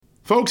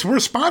Folks, we're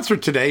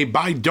sponsored today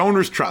by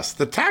Donors Trust,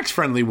 the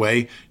tax-friendly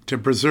way to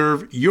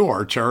preserve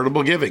your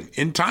charitable giving.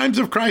 In times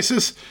of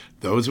crisis,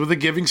 those with a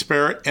giving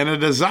spirit and a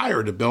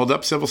desire to build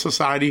up civil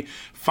society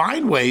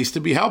find ways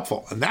to be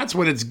helpful. And that's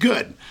when it's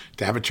good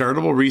to have a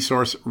charitable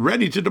resource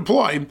ready to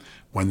deploy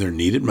when they're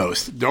needed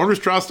most. Donors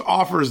Trust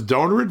offers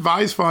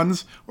donor-advised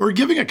funds or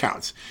giving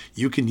accounts.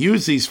 You can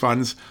use these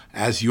funds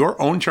as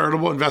your own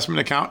charitable investment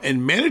account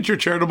and manage your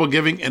charitable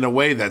giving in a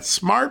way that's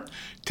smart,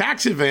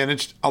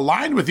 tax-advantaged,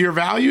 aligned with your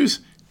values,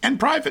 and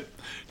private.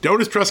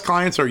 Donors Trust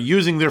clients are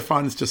using their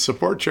funds to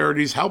support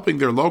charities helping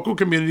their local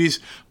communities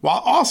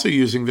while also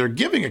using their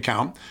giving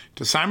account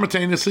to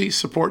simultaneously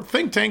support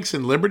think tanks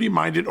and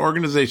liberty-minded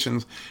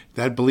organizations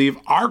that believe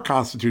our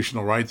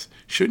constitutional rights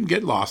shouldn't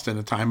get lost in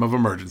a time of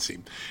emergency.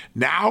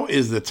 Now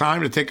is the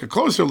time to take a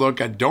closer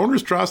look at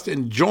Donors Trust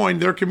and join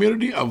their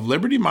community of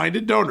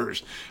liberty-minded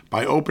donors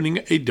by opening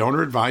a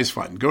donor-advised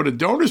fund. Go to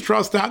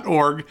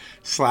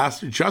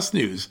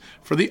donorstrust.org/justnews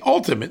for the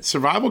ultimate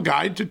survival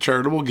guide to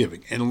charitable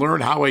giving and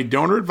learn how a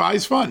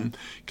donor-advised fund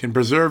can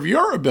preserve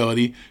your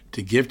ability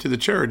to give to the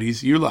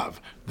charities you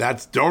love.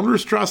 That's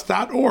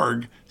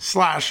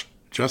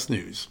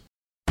donorstrust.org/justnews.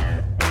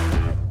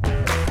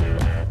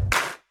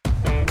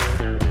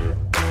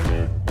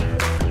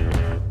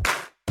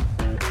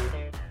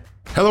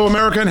 Hello,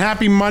 America, and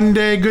happy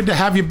Monday. Good to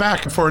have you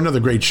back for another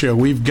great show.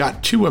 We've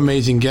got two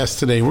amazing guests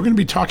today. We're going to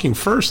be talking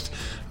first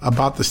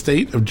about the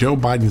state of Joe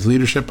Biden's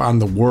leadership on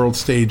the world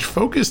stage,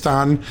 focused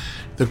on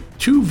the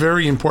two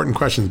very important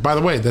questions, by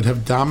the way, that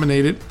have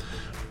dominated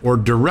or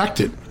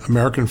directed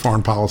American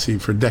foreign policy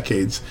for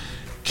decades.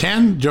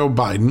 Can Joe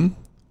Biden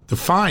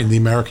define the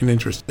American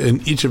interest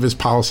in each of his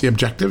policy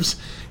objectives?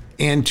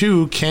 And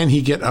two, can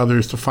he get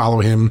others to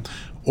follow him,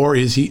 or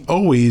is he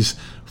always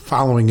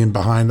following him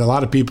behind? A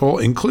lot of people,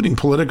 including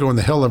Politico and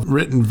The Hill, have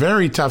written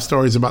very tough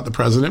stories about the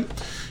president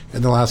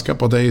in the last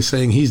couple of days,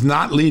 saying he's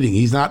not leading.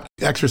 He's not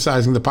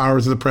exercising the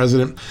powers of the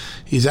president.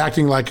 He's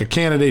acting like a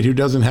candidate who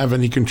doesn't have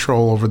any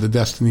control over the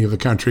destiny of the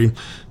country.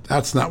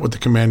 That's not what the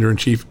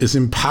commander-in-chief is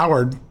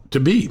empowered to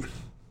be.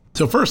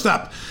 So first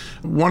up,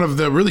 one of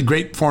the really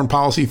great foreign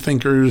policy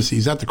thinkers,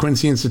 he's at the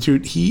Quincy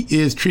Institute. He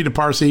is Trita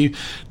Parsi,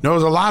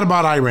 knows a lot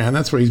about Iran.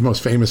 That's what he's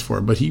most famous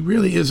for. But he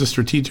really is a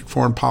strategic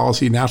foreign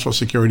policy, national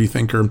security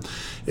thinker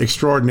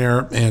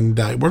extraordinaire. And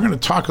we're going to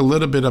talk a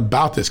little bit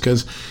about this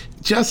because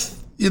just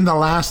in the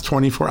last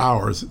 24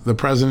 hours, the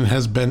president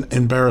has been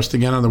embarrassed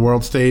again on the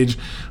world stage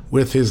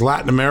with his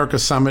Latin America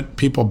summit,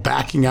 people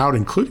backing out,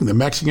 including the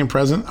Mexican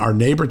president, our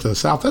neighbor to the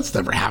south. That's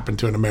never happened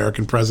to an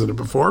American president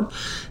before.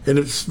 And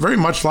it's very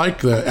much like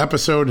the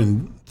episode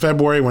in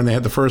February when they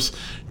had the first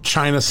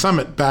China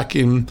summit back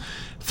in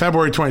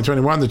February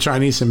 2021. The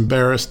Chinese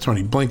embarrassed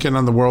Tony Blinken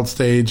on the world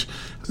stage.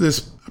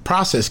 This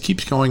process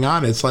keeps going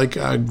on. It's like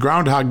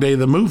Groundhog Day,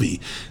 the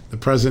movie. The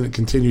president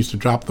continues to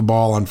drop the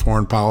ball on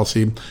foreign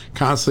policy,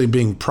 constantly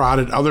being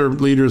prodded. Other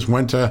leaders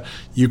went to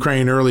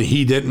Ukraine early.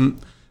 He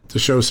didn't, to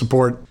show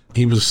support.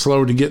 He was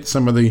slow to get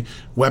some of the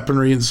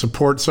weaponry and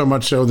support, so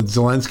much so that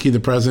Zelensky, the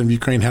president of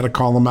Ukraine, had to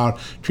call him out.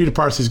 Trita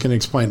Parsi is going to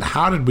explain,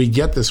 how did we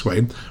get this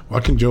way?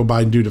 What can Joe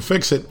Biden do to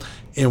fix it?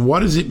 And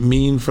what does it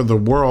mean for the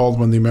world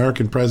when the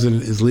American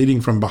president is leading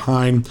from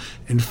behind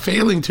and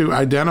failing to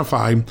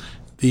identify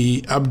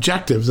the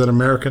objectives that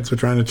Americans are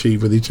trying to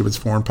achieve with each of its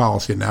foreign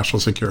policy and national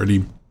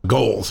security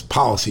goals,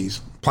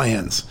 policies,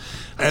 plans?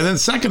 And then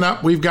second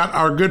up, we've got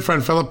our good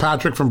friend Philip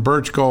Patrick from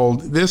Birch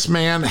Gold. This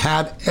man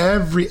had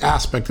every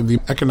aspect of the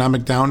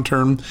economic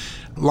downturn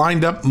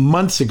lined up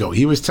months ago.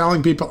 He was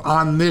telling people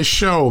on this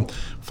show,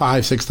 $5,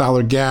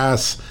 $6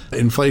 gas,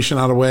 inflation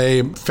out of the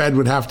way, Fed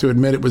would have to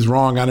admit it was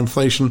wrong on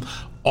inflation.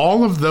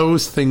 All of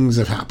those things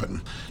have happened.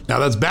 Now,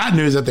 that's bad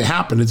news that they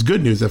happened. It's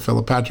good news that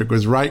Philip Patrick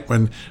was right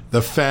when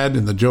the Fed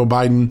and the Joe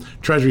Biden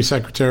Treasury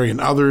Secretary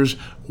and others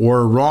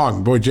were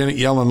wrong. Boy, Janet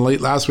Yellen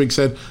late last week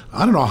said,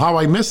 I don't know how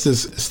I missed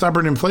this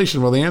stubborn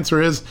inflation. Well, the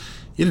answer is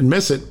you didn't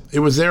miss it. It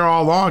was there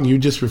all along. You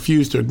just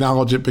refused to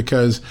acknowledge it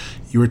because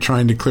you were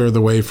trying to clear the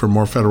way for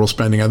more federal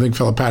spending. I think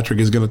Philip Patrick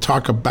is going to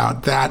talk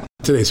about that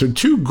today. So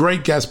two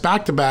great guests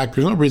back to back.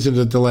 There's no reason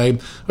to delay.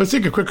 Let's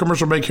take a quick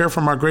commercial break here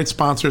from our great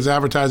sponsors,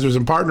 advertisers,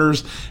 and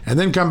partners, and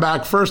then come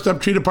back. First up,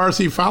 Trita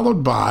Parsi,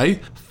 followed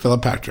by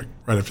Philip Patrick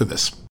right after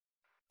this.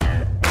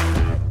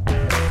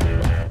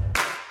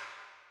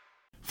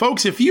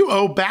 Folks, if you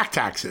owe back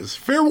taxes,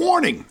 fair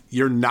warning,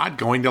 you're not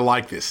going to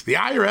like this. The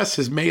IRS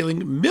is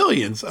mailing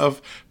millions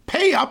of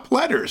pay-up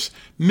letters.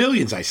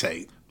 Millions, I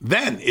say.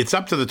 Then it's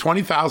up to the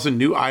 20,000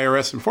 new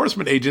IRS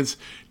enforcement agents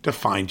to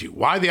find you.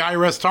 Why the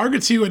IRS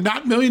targets you and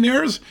not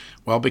millionaires?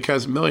 Well,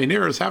 because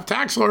millionaires have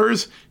tax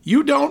lawyers.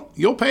 You don't,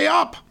 you'll pay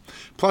up.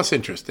 Plus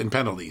interest and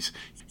penalties.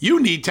 You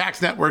need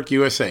Tax Network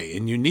USA,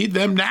 and you need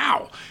them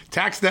now.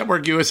 Tax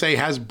Network USA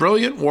has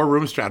brilliant war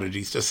room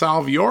strategies to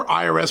solve your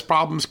IRS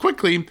problems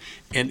quickly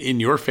and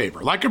in your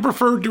favor, like a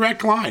preferred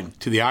direct line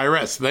to the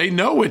IRS. They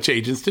know which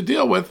agents to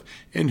deal with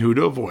and who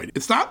to avoid.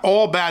 It's not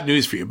all bad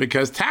news for you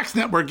because Tax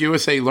Network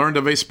USA learned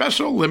of a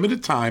special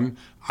limited time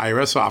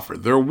IRS offer.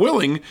 They're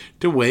willing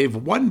to waive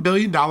 $1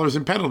 billion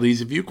in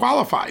penalties if you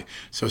qualify.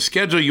 So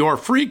schedule your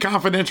free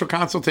confidential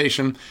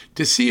consultation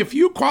to see if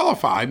you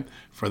qualify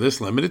for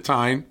this limited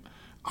time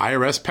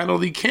IRS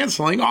penalty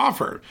canceling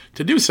offer.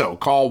 To do so,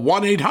 call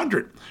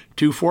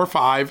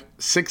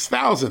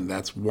 1-800-245-6000.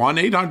 That's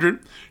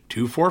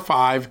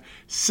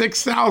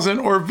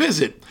 1-800-245-6000 or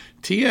visit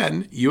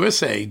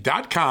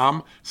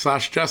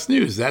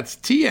tnusa.com/justnews. That's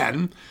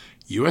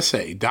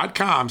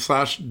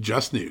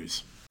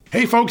tnusa.com/justnews.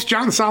 Hey folks,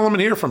 John Solomon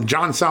here from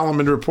John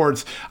Solomon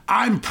Reports.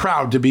 I'm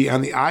proud to be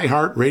on the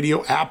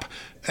iHeartRadio app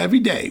every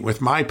day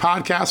with my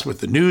podcast, with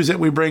the news that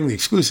we bring, the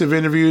exclusive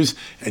interviews.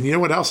 And you know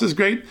what else is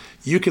great?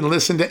 You can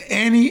listen to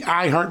any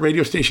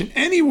iHeartRadio station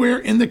anywhere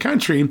in the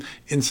country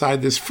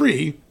inside this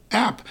free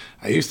app.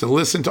 I used to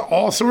listen to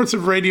all sorts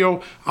of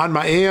radio on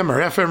my AM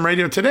or FM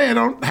radio. Today, I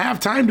don't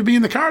have time to be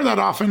in the car that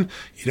often.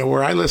 You know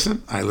where I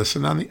listen? I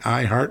listen on the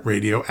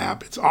iHeartRadio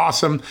app. It's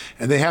awesome,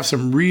 and they have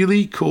some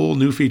really cool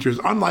new features,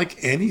 unlike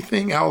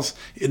anything else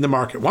in the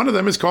market. One of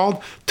them is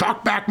called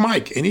Talkback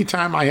Mic.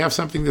 Anytime I have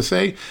something to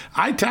say,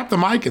 I tap the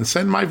mic and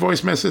send my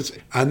voice message,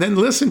 and then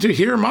listen to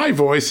hear my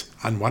voice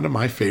on one of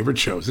my favorite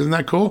shows. Isn't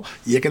that cool?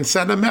 You can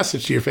send a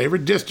message to your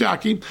favorite disc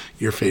jockey,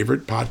 your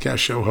favorite podcast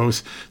show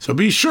host. So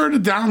be sure to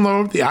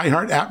download the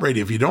iHeart app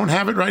radio. If you don't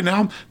have it right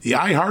now, the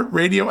iHeart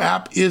Radio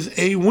app is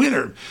a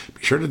winner.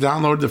 Be sure to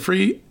download the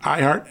free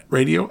iHeart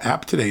Radio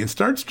app today and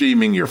start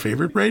streaming your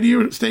favorite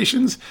radio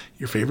stations,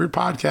 your favorite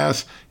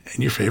podcasts,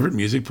 and your favorite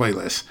music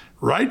playlists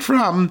right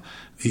from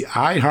the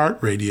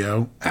iHeart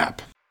Radio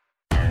app.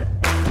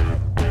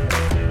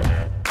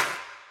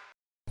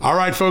 All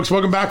right, folks,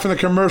 welcome back from the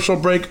commercial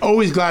break.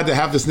 Always glad to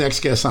have this next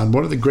guest on,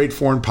 one of the great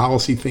foreign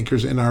policy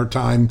thinkers in our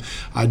time.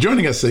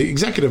 Joining us, the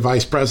Executive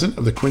Vice President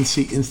of the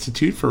Quincy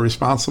Institute for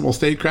Responsible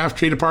Statecraft,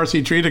 Trita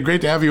Parsi. Trita, great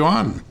to have you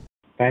on.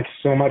 Thanks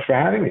so much for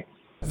having me.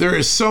 There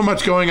is so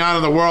much going on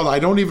in the world. I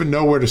don't even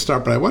know where to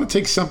start, but I want to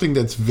take something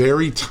that's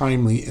very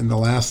timely in the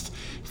last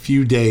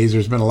few days.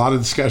 There's been a lot of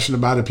discussion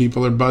about it.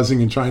 People are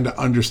buzzing and trying to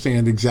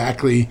understand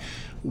exactly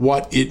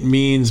what it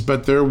means,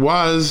 but there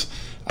was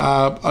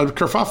a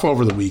kerfuffle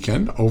over the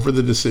weekend over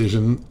the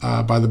decision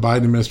by the Biden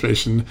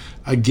administration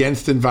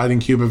against inviting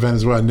Cuba,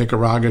 Venezuela, and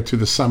Nicaragua to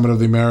the Summit of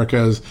the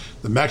Americas.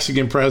 The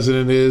Mexican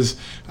president is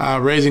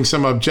raising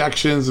some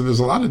objections, and there's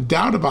a lot of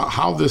doubt about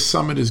how this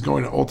summit is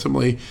going to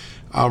ultimately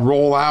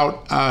roll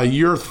out.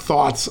 Your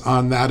thoughts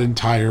on that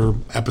entire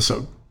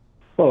episode?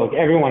 Well, look,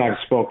 everyone I've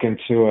spoken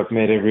to have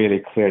made it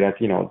really clear that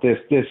this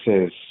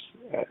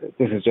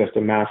is just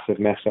a massive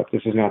mess up.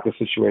 This is not the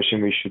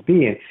situation we should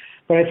be in.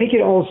 But I think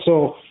it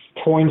also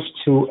points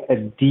to a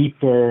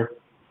deeper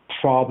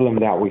problem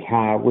that we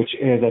have, which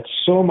is that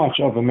so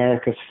much of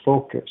America's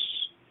focus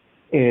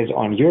is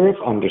on Europe,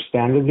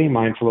 understandably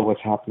mindful of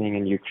what's happening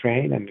in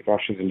Ukraine and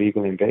Russia's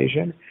illegal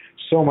invasion.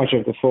 So much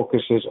of the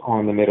focus is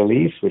on the Middle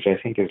East, which I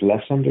think is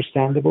less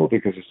understandable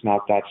because it's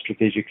not that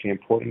strategically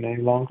important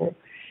any longer.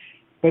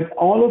 But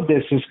all of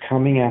this is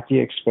coming at the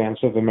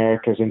expense of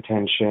America's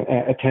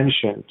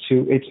attention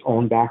to its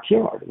own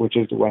backyard, which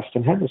is the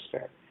Western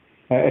Hemisphere.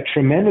 A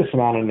tremendous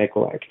amount of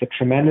neglect, a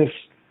tremendous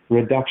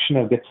reduction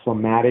of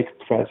diplomatic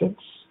presence.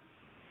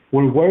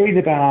 We're worried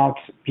about,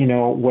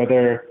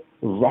 whether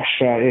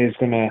Russia is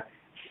going to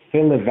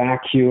fill a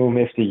vacuum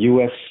if the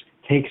U.S.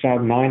 takes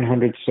out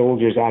 900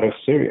 soldiers out of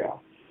Syria.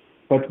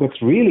 But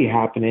what's really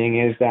happening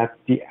is that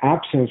the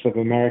absence of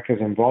America's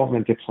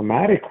involvement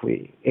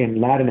diplomatically in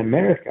Latin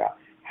America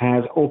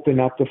has opened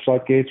up the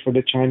floodgates for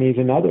the Chinese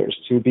and others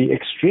to be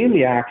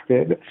extremely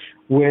active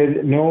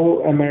with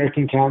no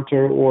American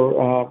counter or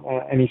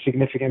any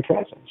significant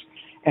presence.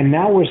 And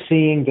now we're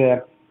seeing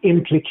the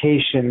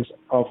implications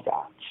of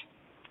that.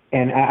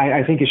 And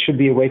I think it should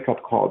be a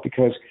wake-up call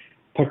because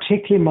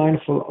particularly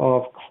mindful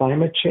of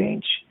climate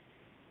change,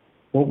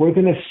 what we're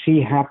going to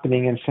see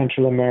happening in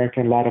Central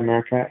America and Latin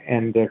America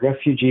and the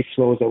refugee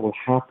flows that will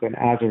happen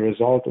as a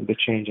result of the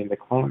change in the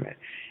climate,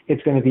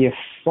 it's going to be a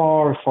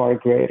far, far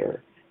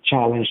greater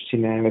challenge to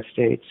the United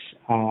States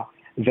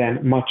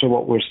than much of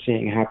what we're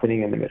seeing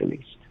happening in the Middle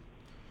East.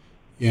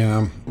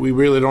 Yeah, we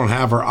really don't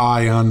have our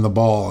eye on the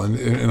ball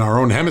in our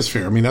own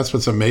hemisphere. I mean, that's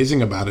what's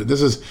amazing about it.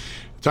 This is,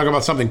 talk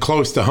about something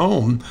close to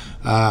home.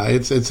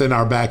 It's in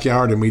our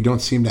backyard, and we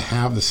don't seem to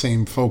have the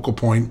same focal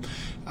point.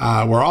 We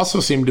also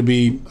seem to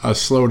be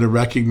slow to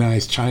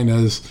recognize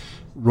China's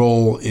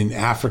role in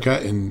Africa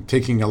and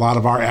taking a lot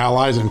of our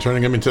allies and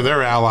turning them into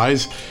their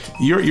allies.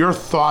 Your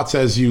thoughts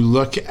as you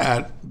look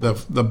at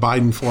the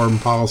Biden foreign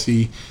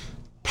policy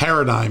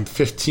paradigm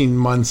 15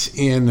 months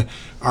in.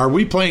 Are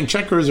we playing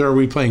checkers or are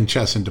we playing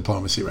chess in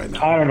diplomacy right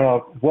now? I don't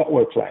know what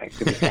we're playing,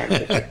 to be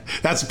frank.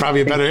 That's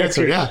probably a better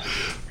answer, yeah.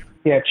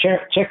 Yeah,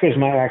 checkers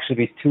might actually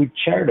be too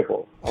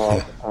charitable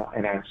of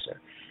an answer.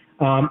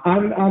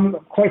 I'm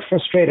quite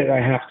frustrated, I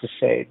have to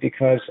say,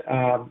 because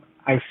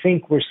I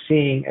think we're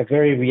seeing a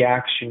very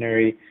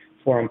reactionary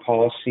foreign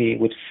policy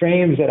with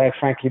frames that I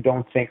frankly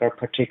don't think are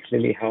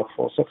particularly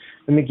helpful. So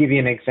let me give you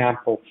an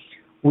example.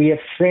 We have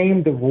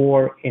framed the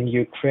war in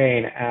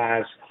Ukraine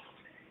as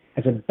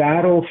a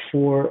battle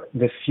for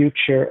the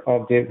future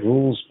of the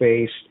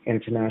rules-based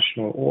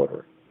international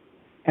order.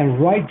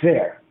 And right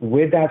there,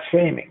 with that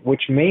framing,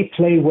 which may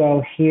play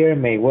well here,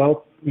 may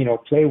well,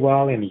 play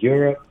well in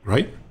Europe,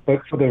 right?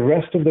 But for the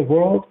rest of the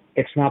world,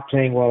 it's not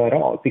playing well at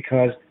all,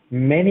 because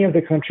many of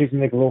the countries in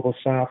the global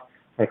south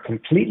are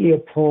completely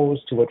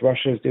opposed to what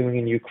Russia is doing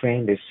in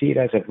Ukraine. They see it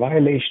as a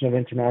violation of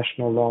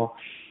international law,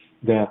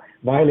 the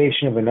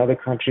violation of another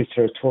country's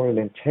territorial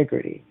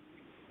integrity.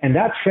 And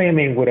that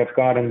framing would have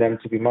gotten them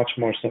to be much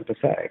more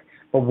sympathetic.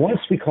 But once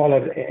we call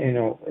it,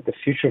 the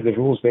future of the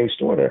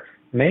rules-based order,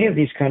 many of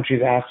these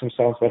countries ask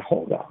themselves, but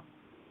hold on.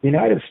 The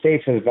United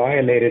States has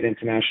violated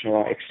international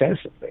law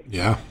extensively.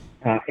 Yeah.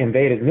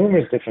 Invaded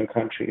numerous different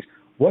countries.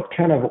 What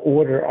kind of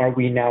order are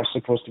we now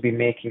supposed to be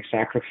making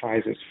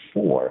sacrifices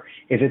for?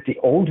 Is it the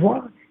old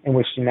one, in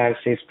which the United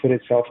States put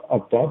itself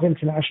above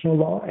international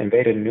law,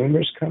 invaded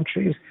numerous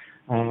countries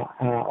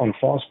on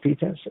false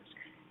pretenses?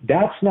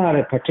 That's not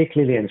a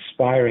particularly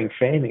inspiring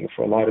framing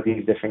for a lot of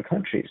these different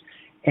countries.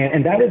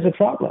 And that is a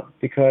problem,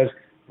 because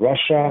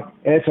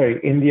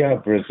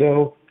India,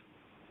 Brazil,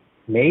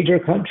 major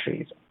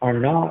countries are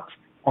not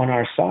on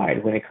our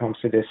side when it comes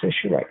to this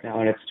issue right now.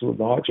 And it's to a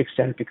large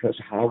extent because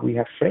of how we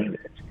have framed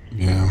it.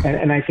 Yeah.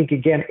 And I think,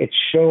 again, it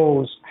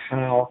shows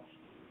how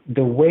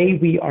the way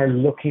we are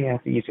looking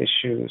at these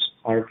issues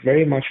are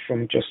very much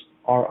from just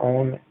our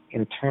own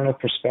internal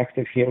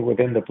perspective here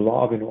within the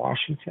blob in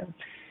Washington,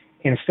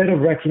 instead of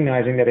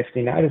recognizing that if the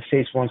United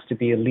States wants to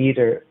be a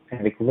leader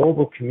in the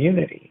global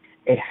community,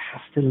 it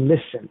has to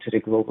listen to the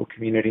global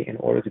community in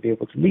order to be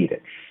able to lead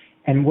it.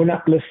 And we're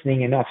not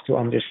listening enough to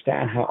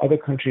understand how other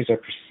countries are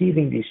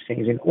perceiving these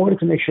things in order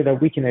to make sure that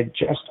we can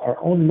adjust our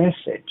own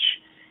message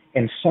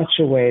in such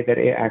a way that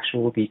it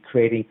actually will be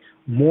creating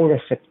more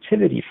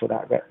receptivity for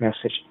that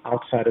message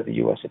outside of the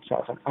U.S.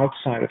 itself and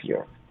outside of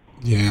Europe.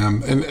 Yeah,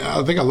 and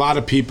I think a lot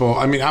of people,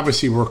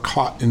 obviously we're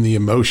caught in the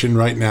emotion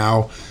right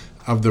now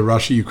of the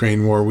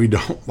Russia-Ukraine war. We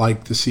don't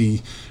like to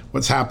see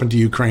what's happened to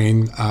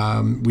Ukraine.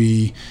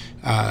 We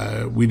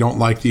don't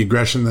like the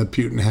aggression that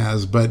Putin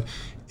has, but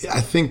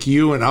I think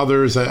you and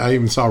others, I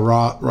even saw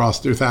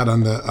Ross Douthat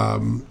on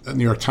the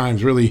New York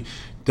Times, really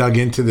dug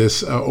into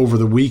this over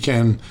the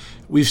weekend.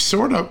 We've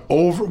sort of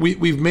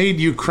we've made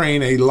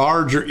Ukraine a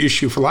larger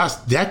issue for the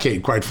last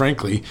decade, quite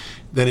frankly,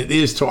 than it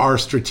is to our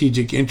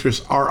strategic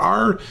interests.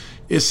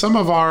 Is some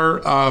of our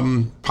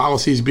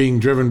policies being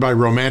driven by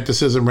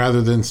romanticism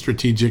rather than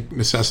strategic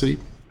necessity?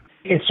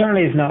 It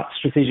certainly is not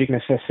strategic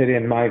necessity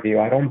in my view.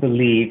 I don't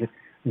believe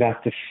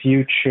that the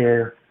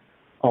future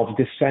of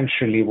this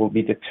century will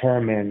be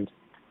determined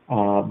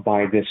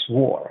by this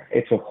war.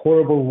 It's a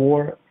horrible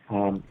war.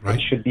 Right.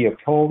 It should be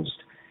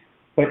opposed.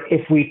 But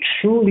if we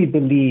truly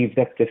believe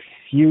that the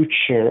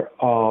future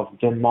of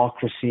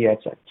democracy is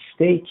at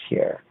stake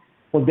here,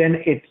 well,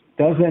 then it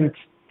doesn't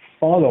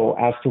follow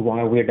as to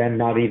why we're then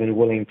not even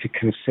willing to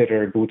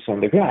consider boots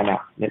on the ground.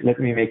 Now, let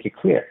me make it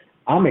clear.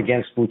 I'm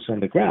against boots on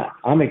the ground.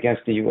 I'm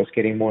against the U.S.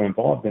 getting more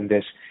involved in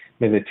this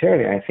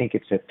militarily. I think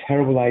it's a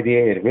terrible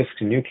idea. It risks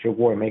a nuclear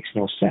war. It makes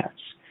no sense.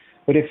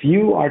 But if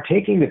you are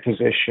taking the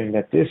position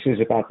that this is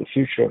about the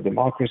future of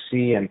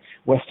democracy and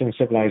Western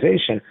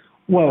civilization,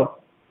 well,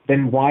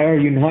 then why are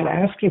you not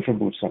asking for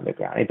boots on the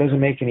ground? It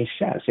doesn't make any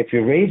sense. If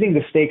you're raising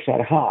the stakes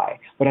that high,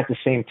 but at the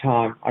same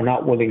time are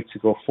not willing to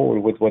go forward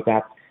with what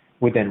that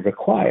would then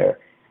require,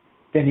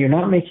 then you're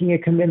not making a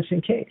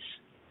convincing case.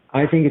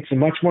 I think it's a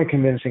much more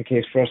convincing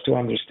case for us to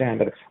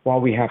understand that while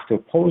we have to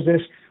oppose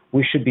this,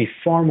 we should be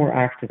far more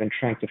active in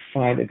trying to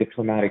find a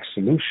diplomatic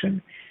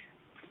solution.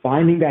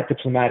 Finding that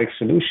diplomatic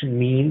solution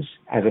means,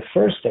 as a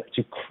first step,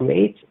 to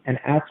create an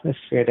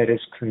atmosphere that is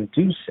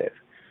conducive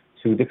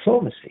to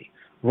diplomacy.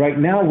 Right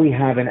now, we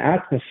have an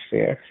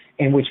atmosphere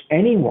in which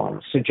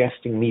anyone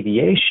suggesting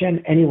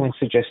mediation, anyone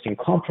suggesting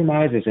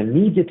compromise is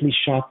immediately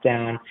shot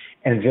down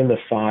and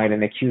vilified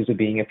and accused of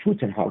being a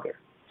Putin hugger.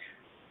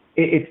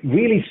 It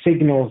really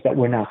signals that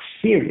we're not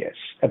serious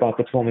about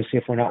diplomacy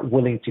if we're not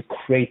willing to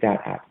create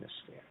that atmosphere.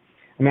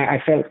 I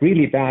felt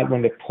really bad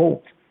when the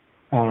Pope,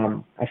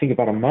 I think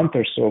about a month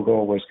or so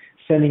ago, was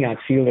sending out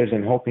feelers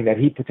and hoping that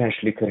he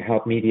potentially could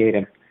help mediate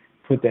and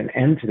put an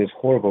end to this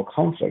horrible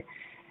conflict.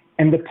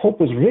 And the Pope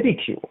was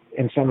ridiculed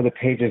in some of the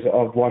pages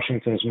of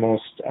Washington's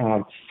most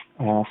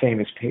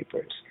famous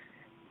papers.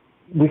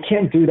 We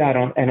can't do that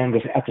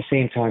at the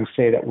same time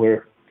say that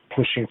we're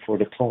pushing for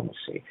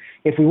diplomacy.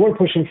 If we were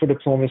pushing for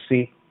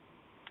diplomacy,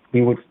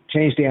 we would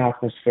change the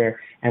atmosphere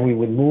and we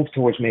would move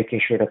towards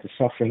making sure that the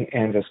suffering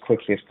ends as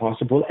quickly as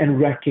possible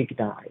and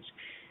recognize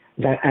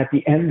that at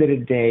the end of the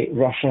day,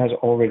 Russia has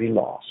already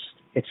lost.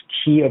 Its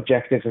key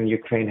objectives in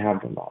Ukraine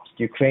have been lost.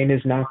 Ukraine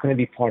is not going to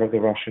be part of the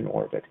Russian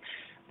orbit.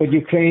 But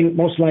Ukraine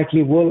most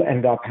likely will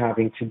end up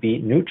having to be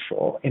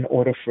neutral in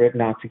order for it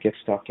not to get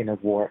stuck in a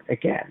war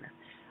again.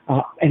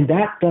 And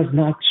that does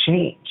not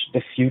change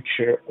the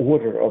future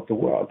order of the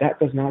world. That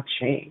does not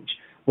change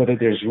whether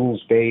there's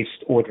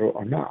rules-based order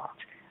or not.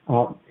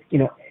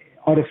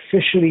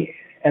 Artificially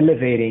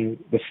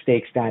elevating the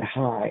stakes that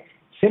high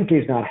simply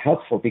is not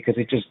helpful because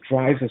it just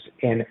drives us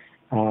in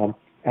a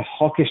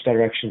hawkish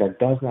direction that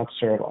does not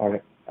serve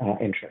our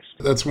interest.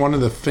 That's one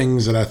of the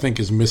things that I think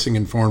is missing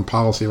in foreign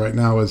policy right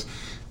now is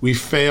we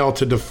fail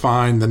to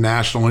define the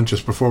national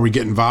interest before we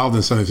get involved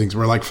in some of these things.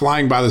 We're like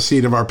flying by the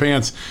seat of our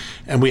pants,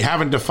 and we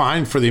haven't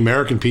defined for the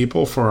American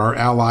people, for our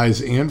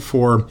allies, and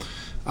for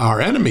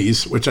our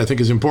enemies, which I think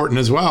is important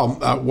as well,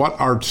 what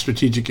our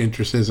strategic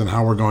interest is and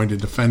how we're going to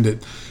defend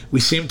it. We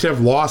seem to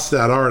have lost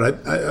that art.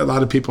 A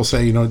lot of people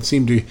say,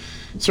 it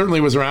certainly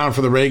was around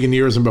for the Reagan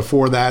years and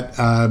before that,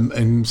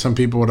 and some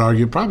people would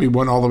argue probably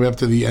went all the way up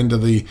to the end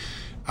of the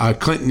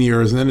Clinton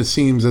years, and then it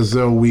seems as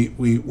though we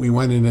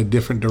went in a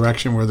different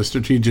direction where the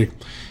strategic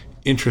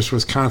interest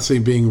was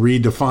constantly being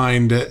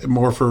redefined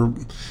more for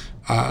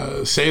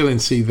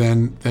saliency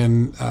than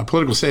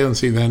political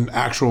saliency than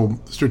actual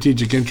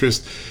strategic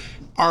interest.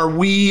 Are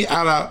we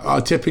at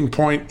a tipping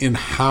point in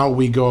how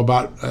we go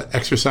about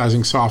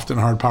exercising soft and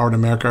hard power in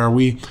America?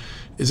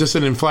 Is this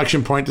an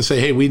inflection point to say,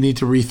 hey, we need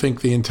to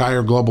rethink the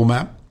entire global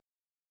map?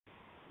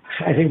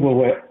 I think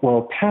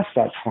we're past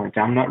that point.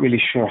 I'm not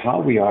really sure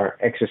how we are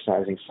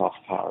exercising soft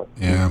power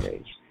these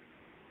days.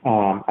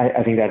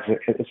 I think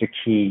it's a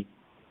key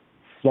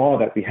flaw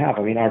that we have.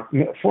 I mean, our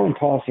foreign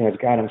policy has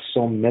gotten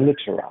so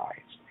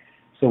militarized,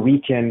 so we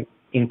can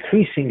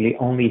increasingly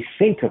only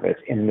think of it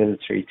in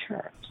military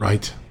terms.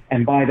 Right.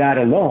 And by that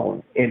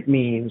alone, it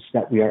means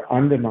that we are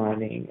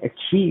undermining a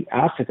key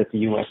asset that the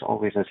U.S.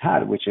 always has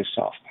had, which is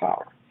soft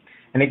power.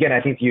 And again,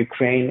 I think the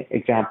Ukraine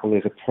example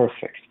is a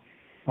perfect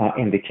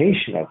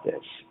indication of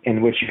this,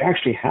 in which you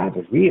actually have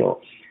a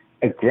real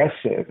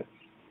aggressive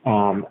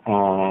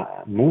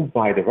move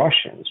by the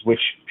Russians, which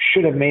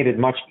should have made it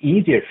much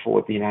easier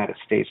for the United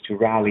States to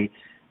rally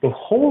the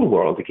whole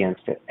world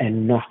against it,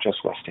 and not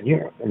just Western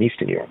Europe and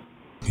Eastern Europe.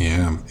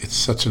 Yeah, it's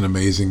such an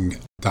amazing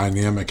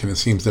dynamic, and it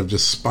seems to have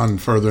just spun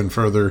further and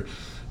further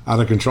out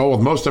of control,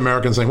 with most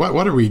Americans saying,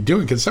 what are we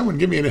doing? Can someone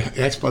give me an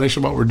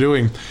explanation of what we're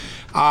doing?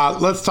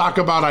 Let's talk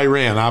about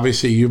Iran.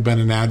 Obviously, you've been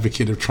an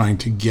advocate of trying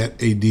to get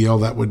a deal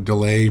that would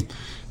delay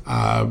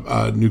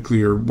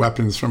nuclear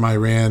weapons from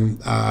Iran.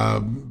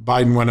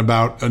 Biden went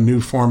about a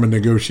new form of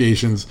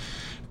negotiations.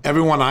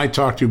 Everyone I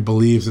talk to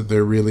believes that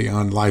they're really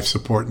on life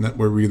support and that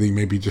we're really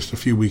maybe just a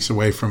few weeks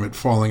away from it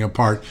falling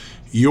apart.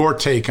 Your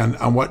take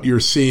on what you're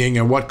seeing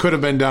and what could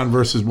have been done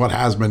versus what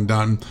has been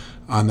done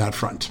on that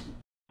front.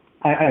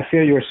 I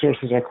feel your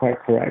sources are quite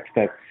correct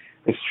that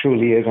this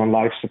truly is on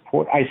life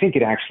support. I think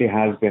it actually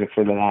has been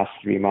for the last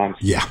 3 months.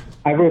 Yeah.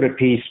 I wrote a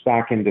piece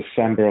back in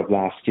December of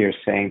last year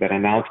saying that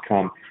an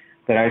outcome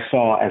that I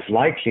saw as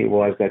likely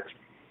was that,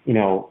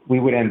 we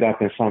would end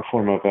up in some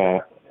form of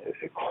a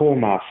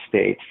coma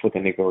state for the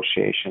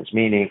negotiations,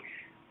 meaning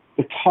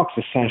the talks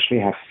essentially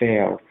have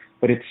failed,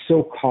 but it's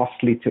so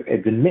costly to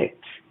admit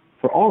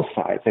for all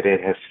sides that it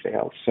has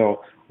failed.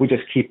 So we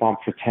just keep on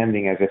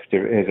pretending as if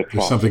there is a problem.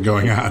 There's something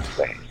going on.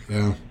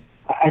 Yeah.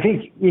 I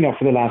think,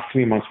 for the last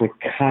 3 months, we've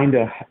kind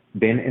of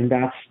been in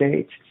that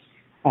state.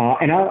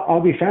 And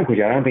I'll be frank with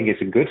you, I don't think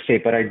it's a good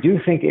state, but I do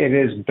think it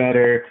is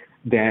better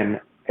than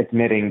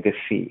admitting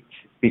defeat,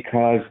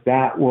 because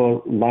that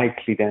will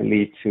likely then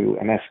lead to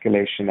an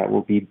escalation that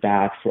will be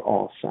bad for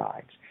all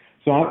sides.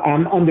 So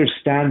I'm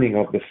understanding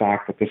of the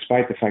fact that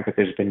despite the fact that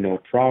there's been no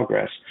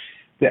progress,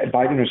 the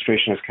Biden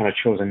administration has kind of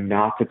chosen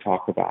not to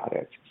talk about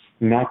it,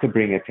 not to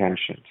bring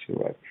attention to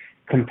it.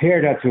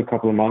 Compare that to a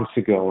couple of months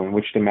ago, in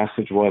which the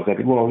message was that,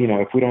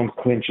 if we don't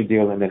clinch a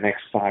deal in the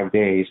next 5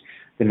 days,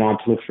 the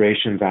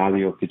non-proliferation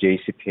value of the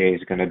JCPOA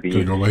is going to be,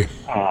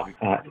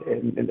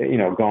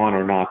 gone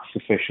or not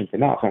sufficient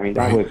enough. I mean,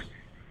 that was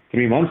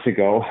 3 months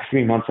ago.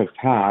 3 months have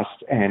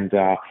passed, and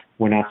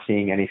we're not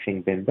seeing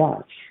anything been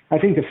done. I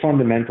think the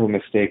fundamental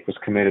mistake was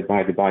committed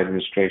by the Biden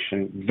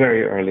administration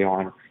very early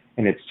on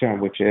in its term,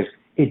 which is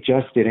it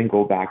just didn't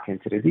go back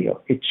into the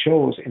deal. It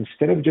chose,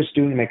 instead of just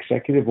doing an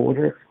executive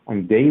order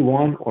on day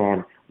one or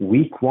on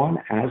week one,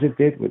 as it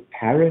did with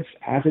Paris,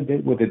 as it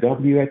did with the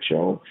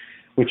WHO,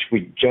 which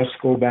we just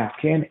go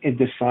back in, it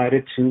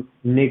decided to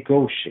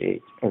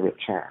negotiate a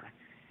return.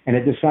 And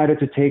it decided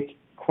to take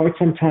quite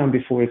some time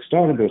before it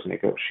started those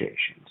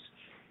negotiations.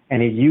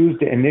 And it used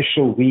the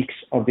initial weeks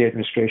of the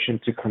administration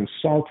to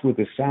consult with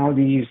the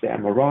Saudis, the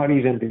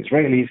Emiratis, and the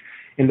Israelis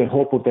in the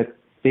hope of that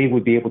they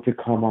would be able to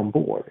come on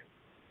board.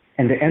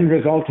 And the end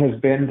result has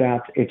been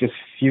that it just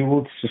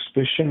fueled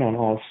suspicion on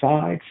all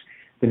sides.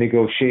 The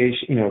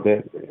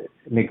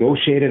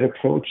negotiated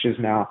approach is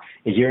now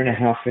a year and a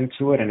half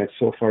into it, and it's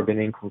so far been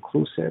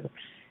inconclusive.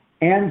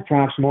 And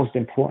perhaps most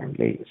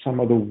importantly, some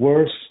of the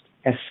worst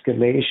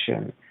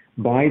escalation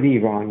by the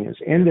Iranians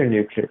in their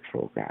nuclear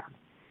program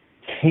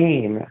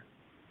came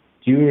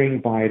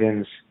during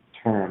Biden's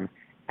term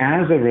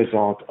as a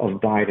result of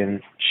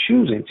Biden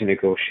choosing to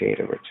negotiate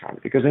a return.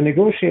 Because a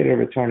negotiated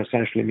return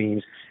essentially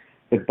means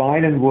that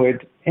Biden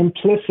would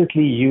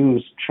implicitly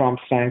use Trump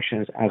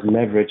sanctions as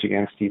leverage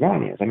against the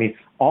Iranians. I mean,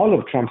 all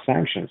of Trump's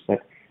sanctions that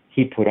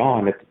he put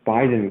on, that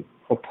Biden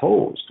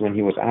opposed when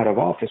he was out of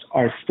office,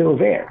 are still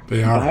there.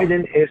 They are.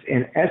 Biden is,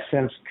 in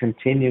essence,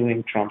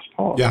 continuing Trump's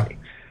policy. Yeah.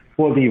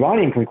 Well, the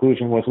Iranian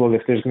conclusion was, well,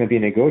 if there's going to be a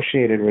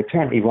negotiated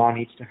return, Iran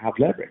needs to have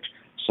leverage.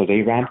 So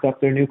they ramped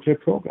up their nuclear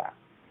program.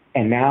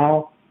 And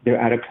now they're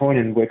at a point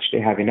in which they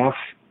have enough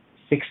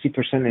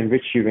 60%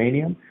 enriched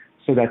uranium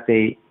so that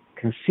they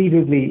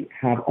conceivably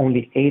have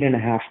only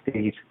 8.5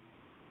 days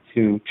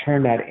to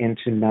turn that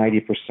into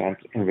 90%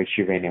 enriched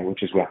uranium,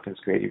 which is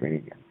weapons-grade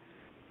uranium.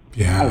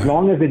 Yeah. As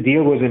long as the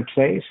deal was in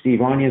place, the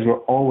Iranians were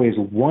always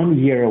 1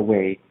 year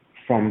away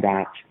from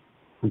that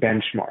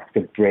benchmark,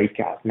 the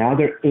breakout. Now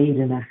they're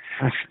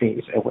 8.5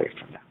 days away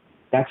from that.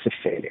 That's a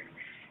failure.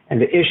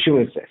 And the issue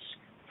is this: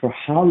 for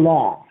how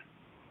long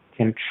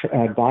can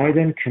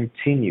Biden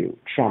continue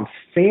Trump's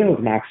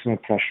failed maximum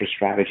pressure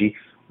strategy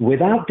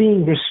without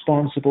being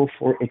responsible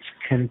for its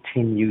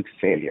continued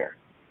failure?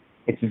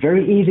 It's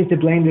very easy to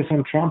blame this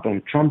on Trump,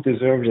 and Trump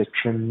deserves a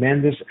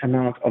tremendous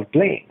amount of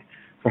blame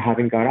for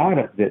having got out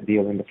of the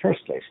deal in the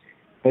first place.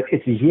 But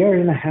it's a year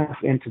and a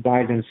half into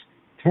Biden's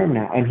term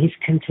now, and he's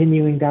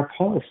continuing that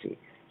policy.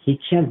 He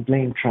can't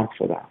blame Trump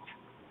for that.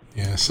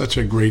 Yeah, such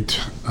a great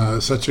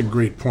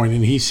point.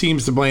 And he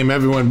seems to blame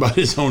everyone but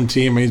his own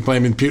team. He's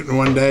blaming Putin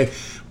one day,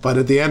 but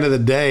at the end of the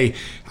day,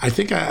 I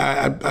think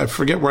I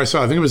forget where I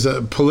saw. I think it was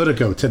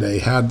Politico today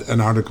had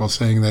an article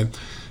saying that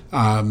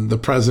the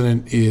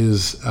president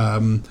is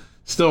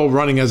still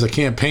running as a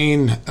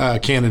campaign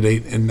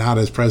candidate and not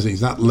as president.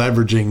 He's not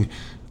leveraging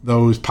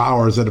those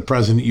powers that a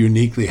president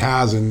uniquely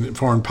has, and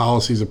foreign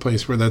policy is a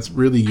place where that's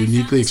really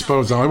uniquely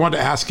exposed. Now, I want to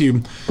ask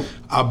you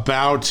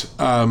about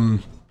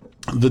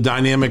the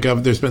dynamic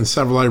of there's been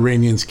several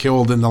Iranians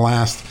killed in the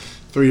last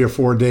 3 or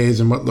 4 days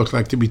and what looked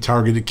like to be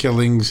targeted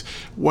killings.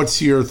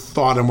 What's your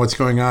thought on what's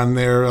going on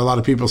there? A lot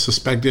of people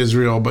suspect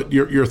Israel, but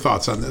your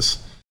thoughts on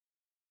this?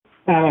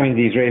 I mean,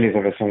 the Israelis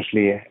have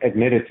essentially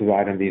admitted to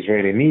that in the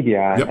Israeli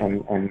media, Yep.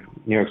 and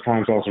New York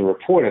Times also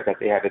reported that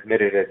they had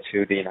admitted it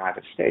to the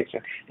United States.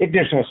 And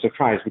there's no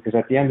surprise, because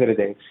at the end of the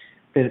day,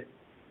 the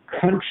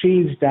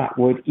countries that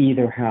would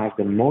either have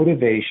the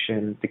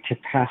motivation, the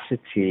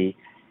capacity,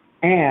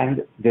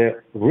 and the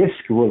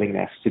risk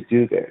willingness to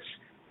do this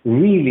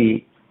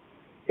really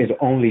is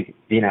only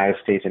the United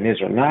States and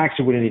Israel. And I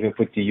actually wouldn't even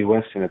put the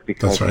U.S. in it,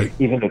 because That's right.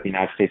 even though the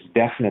United States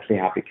definitely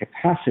have the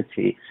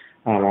capacity,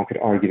 one could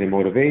argue the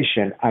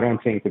motivation, I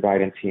don't think the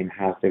Biden team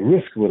has the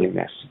risk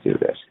willingness to do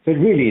this. So it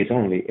really is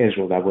only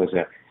Israel that was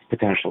a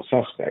potential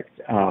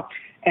suspect.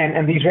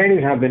 And the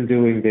Israelis have been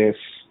doing this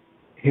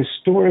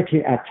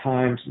historically at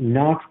times,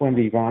 not when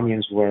the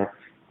Iranians were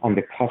on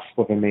the cusp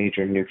of a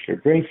major nuclear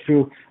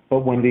breakthrough, but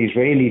when the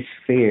Israelis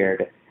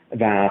feared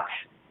that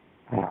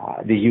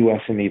the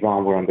U.S. and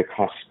Iran were on the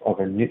cusp of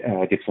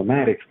a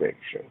diplomatic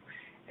breakthrough.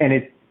 And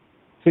it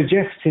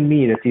suggests to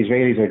me that the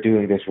Israelis are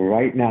doing this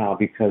right now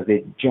because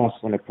they just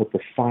want to put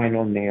the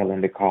final nail in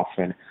the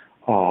coffin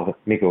of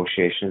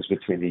negotiations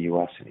between the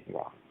U.S. and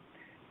Iran.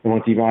 They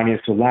want the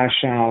Iranians to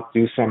lash out,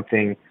 do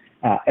something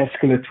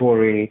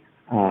escalatory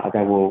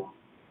that will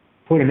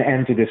put an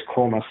end to this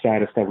coma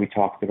status that we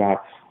talked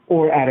about,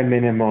 or at a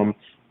minimum,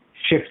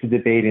 shift the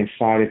debate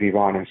inside of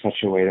Iran in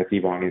such a way that the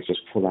Iranians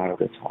just pull out of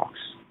the talks.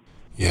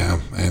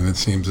 Yeah, and it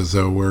seems as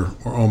though we're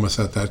almost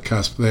at that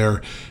cusp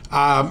there.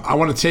 I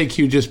want to take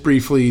you just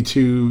briefly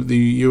to the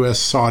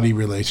U.S.-Saudi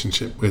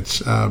relationship,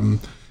 which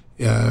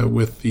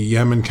with the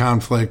Yemen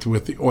conflict,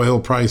 with the oil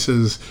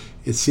prices,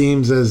 it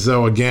seems as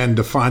though, again,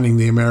 defining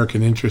the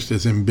American interest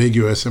is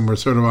ambiguous, and we're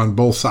sort of on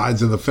both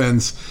sides of the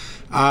fence.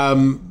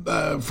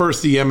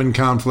 First, the Yemen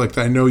conflict.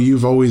 I know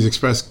you've always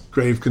expressed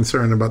grave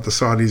concern about the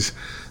Saudis'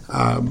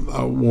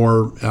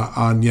 war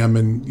on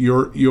Yemen.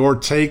 Your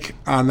take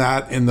on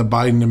that and the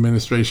Biden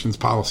administration's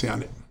policy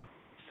on it?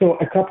 So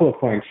a couple of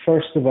points.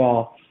 First of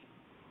all,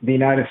 the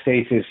United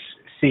States is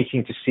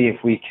seeking to see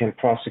if we can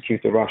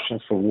prosecute the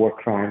Russians for war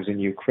crimes in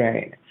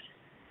Ukraine.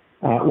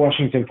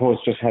 Washington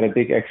Post just had a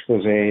big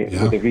expose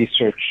with the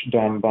research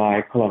done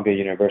by Columbia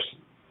University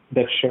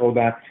that showed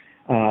that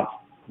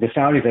the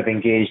Saudis have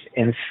engaged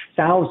in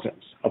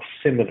thousands of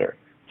similar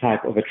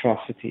type of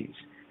atrocities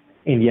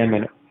in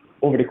Yemen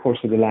over the course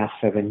of the last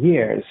 7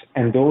 years,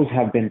 and those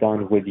have been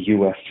done with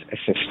U.S.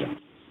 assistance.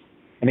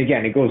 And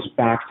again, it goes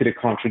back to the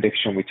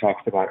contradiction we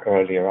talked about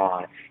earlier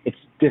on. It's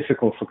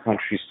difficult for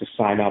countries to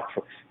sign up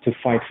to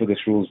fight for this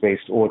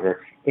rules-based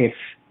order if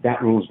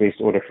that rules-based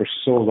order for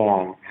so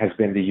long has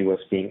been the U.S.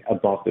 being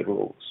above the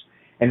rules.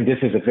 And this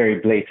is a very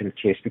blatant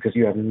case because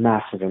you have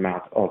massive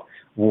amount of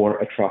war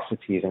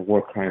atrocities and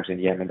war crimes in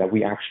Yemen that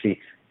we actually,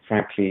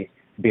 frankly,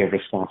 bear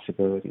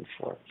responsibility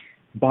for.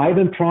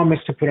 Biden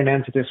promised to put an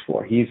end to this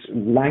war. His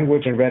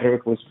language and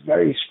rhetoric was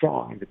very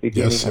strong in the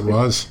beginning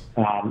of his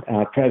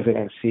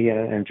presidency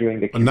and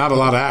during the campaign. But not a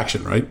lot of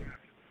action, right?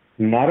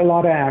 Not a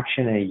lot of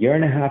action. A year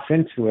and a half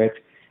into it,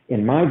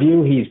 in my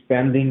view, he's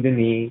bending the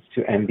knee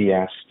to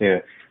MBS,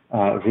 the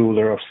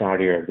ruler of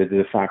Saudi Arabia,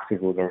 the de facto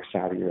ruler of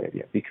Saudi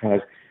Arabia,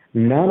 because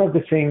none of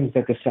the things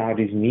that the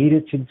Saudis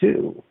needed to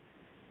do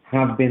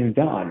have been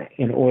done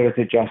in order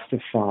to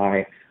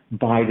justify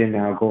Biden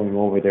now going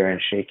over there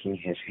and shaking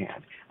his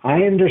hand.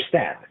 I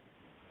understand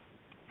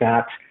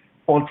that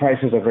oil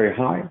prices are very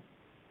high.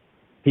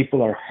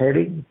 People are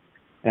hurting.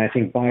 And I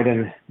think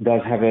Biden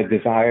does have a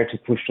desire to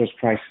push those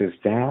prices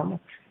down,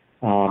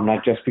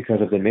 not just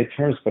because of the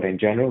midterms, but in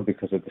general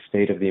because of the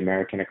state of the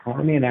American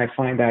economy. And I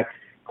find that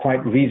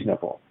quite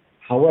reasonable.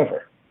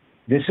 However,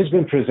 this has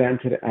been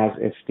presented as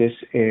if this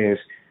is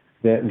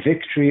the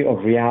victory of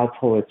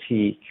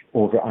realpolitik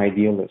over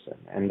idealism,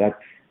 and that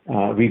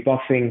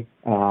rebuffing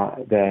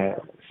the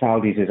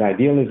Saudis is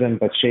idealism,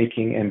 but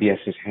shaking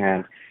MBS's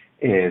hand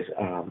is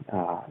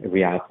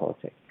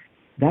realpolitik.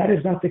 That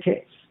is not the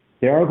case.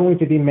 There are going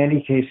to be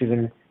many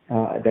cases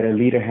that a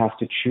leader has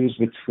to choose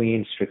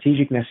between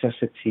strategic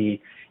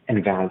necessity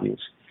and values.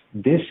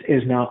 This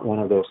is not one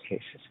of those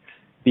cases,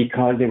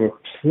 because there were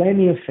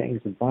plenty of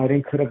things that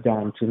Biden could have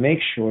done to make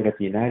sure that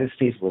the United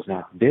States was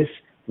not this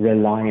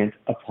reliant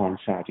upon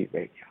Saudi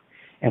Arabia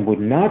and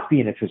would not be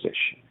in a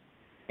position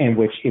in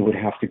which it would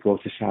have to go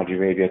to Saudi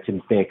Arabia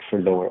to beg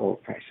for lower oil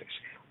prices.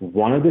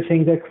 One of the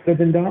things that could have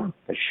been done,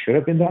 that should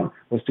have been done,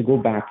 was to go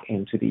back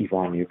into the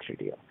Iran nuclear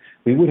deal.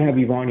 We would have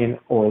Iranian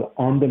oil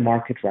on the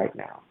market right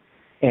now,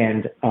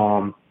 and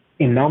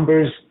in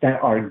numbers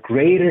that are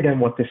greater than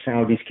what the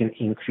Saudis can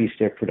increase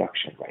their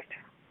production right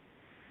now.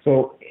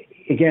 So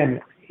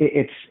again,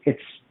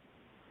 it's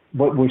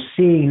what we're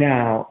seeing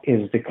now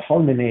is the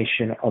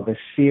culmination of a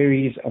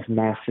series of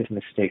massive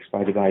mistakes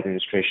by the Biden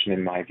administration,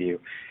 in my view,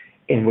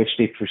 in which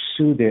they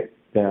pursued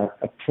the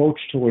approach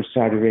towards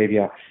Saudi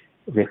Arabia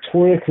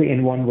rhetorically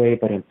in one way,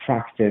 but in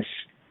practice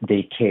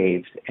they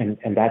caved. And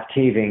that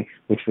caving,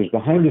 which was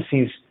behind the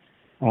scenes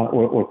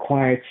or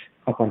quiet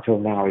up until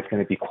now, is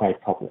going to be quite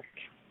public.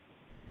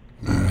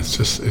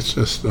 It's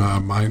just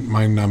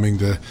mind-numbing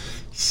to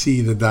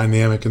see the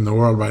dynamic in the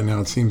world right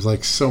now. It seems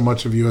like so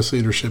much of U.S.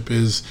 leadership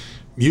is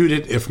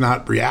muted, if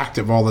not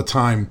reactive, all the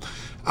time.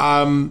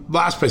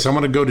 Last place, I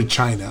want to go to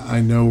China.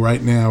 I know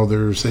right now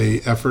there's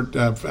a effort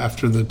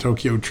after the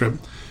Tokyo trip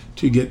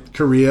to get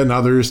Korea and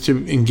others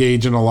to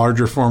engage in a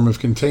larger form of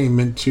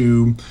containment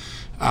to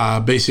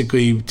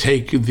basically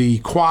take the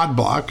Quad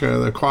bloc,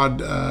 the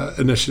Quad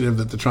initiative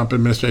that the Trump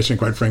administration,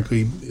 quite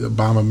frankly, the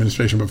Obama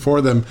administration before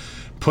them,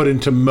 put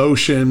into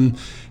motion.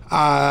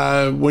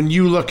 When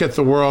you look at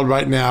the world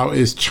right now,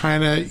 is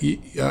China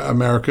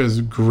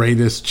America's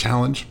greatest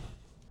challenge?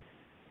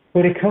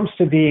 When it comes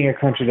to being a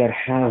country that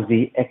has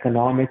the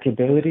economic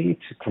ability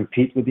to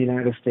compete with the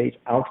United States,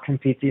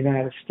 outcompete the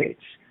United States,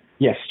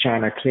 yes,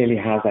 China clearly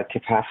has that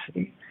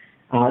capacity.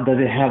 Does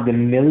it have the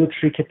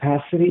military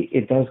capacity?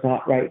 It does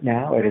not right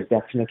now. It is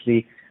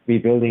definitely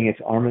rebuilding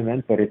its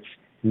armament, but it's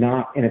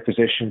not in a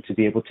position to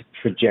be able to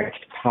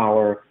project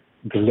power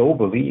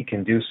globally. It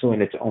can do so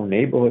in its own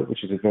neighborhood,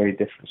 which is a very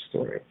different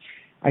story.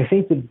 I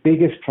think the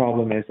biggest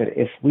problem is that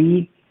if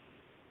we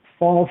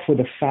fall for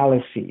the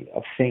fallacy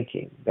of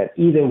thinking that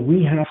either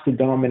we have to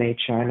dominate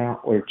China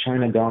or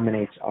China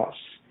dominates us,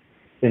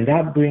 then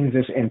that brings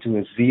us into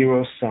a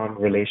zero-sum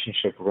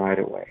relationship right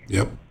away.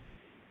 Yep.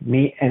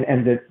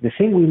 The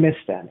thing we miss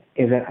then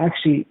is that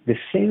actually the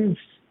things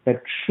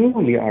that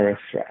truly are a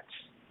threat,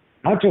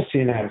 not just to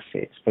the United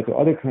States, but to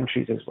other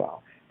countries as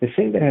well, the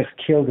thing that has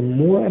killed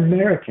more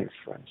Americans,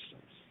 for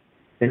instance,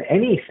 than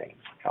anything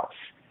else,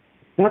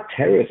 not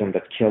terrorism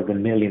that killed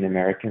 1 million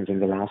Americans in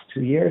the last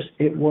 2 years,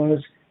 it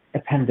was a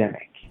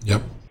pandemic.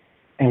 Yep.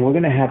 And we're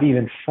going to have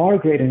even far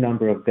greater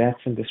number of deaths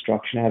and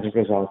destruction as a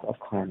result of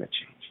climate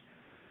change.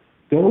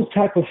 Those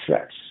type of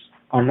threats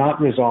are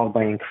not resolved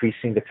by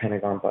increasing the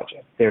Pentagon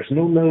budget. There's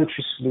no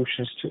military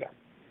solutions to them.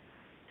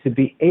 To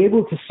be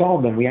able to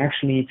solve them, we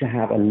actually need to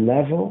have a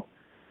level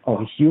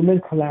of human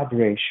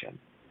collaboration,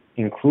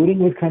 including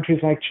with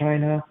countries like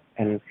China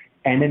and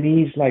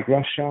enemies like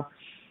Russia,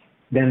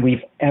 than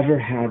we've ever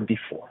had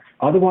before.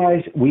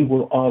 Otherwise, we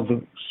will all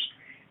lose.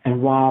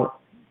 And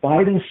while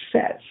Biden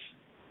says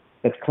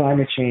that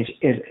climate change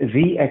is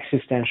the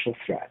existential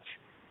threat,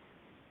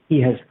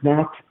 he has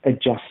not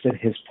adjusted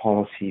his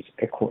policies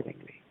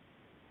accordingly.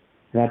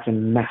 That's a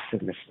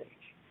massive mistake.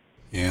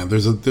 Yeah,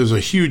 there's a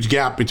huge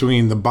gap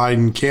between the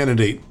Biden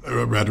candidate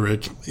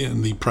rhetoric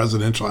and the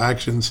presidential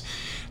actions.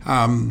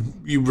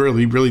 You've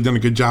really done a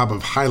good job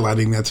of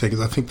highlighting that,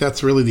 because I think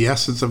that's really the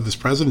essence of this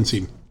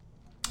presidency.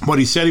 What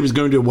he said he was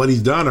going to do, what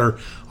he's done are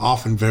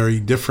often very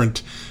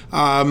different.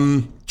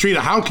 Trita,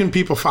 how can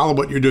people follow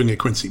what you're doing at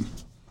Quincy?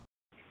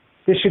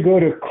 They should go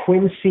to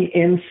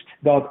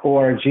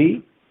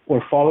quincyinst.org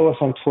or follow us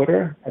on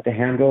Twitter at the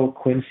handle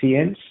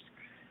QuincyInst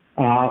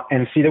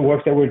and see the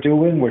work that we're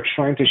doing. We're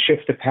trying to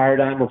shift the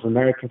paradigm of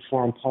American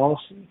foreign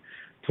policy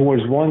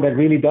towards one that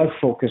really does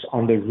focus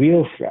on the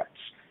real threats.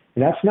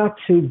 And that's not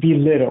to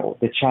belittle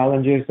the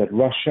challenges that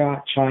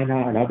Russia,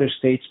 China, and other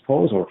states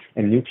pose, or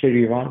in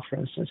nuclear Iran, for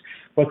instance,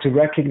 but to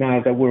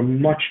recognize that we're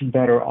much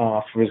better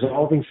off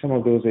resolving some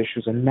of those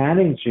issues and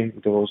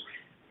managing those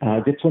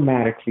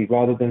diplomatically,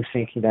 rather than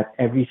thinking that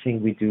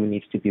everything we do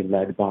needs to be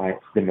led by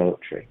the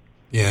military.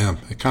 Yeah,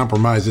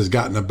 compromise has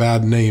gotten a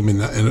bad name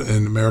in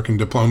American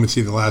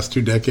diplomacy the last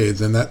 2 decades,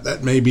 and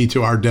that may be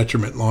to our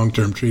detriment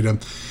long-term, Trita.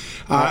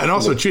 And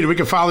also, Trita, we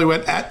can follow you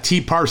at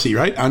T. Parsi,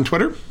 right, on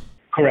Twitter?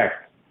 Correct.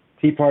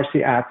 T.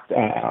 Parsi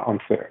on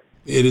Twitter.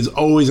 It is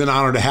always an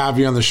honor to have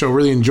you on the show.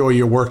 Really enjoy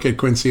your work at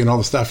Quincy and all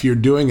the stuff you're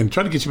doing, and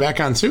try to get you back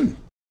on soon.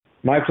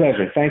 My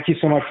pleasure. Thank you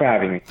so much for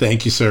having me.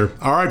 Thank you, sir.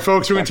 All right,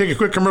 folks, we're going to take a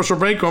quick commercial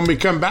break. When we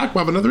come back,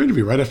 we'll have another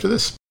interview right after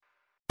this.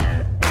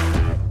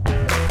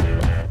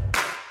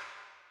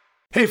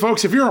 Hey,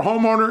 folks, if you're a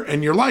homeowner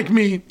and you're like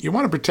me, you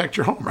want to protect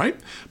your home, right?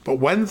 But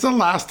when's the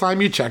last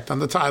time you checked on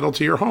the title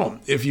to your home?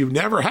 If you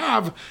never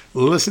have,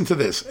 listen to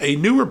this. A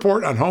new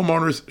report on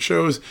homeowners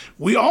shows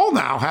we all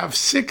now have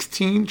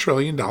 $16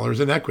 trillion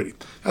in equity.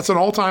 That's an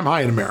all-time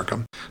high in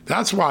America.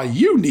 That's why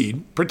you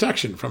need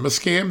protection from a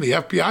scam the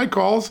FBI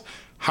calls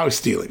house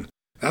stealing.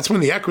 That's when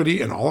the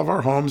equity in all of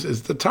our homes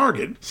is the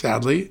target,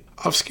 sadly,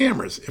 of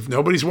scammers. If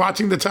nobody's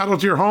watching the title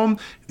to your home,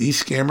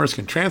 these scammers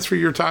can transfer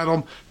your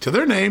title to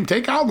their name,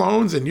 take out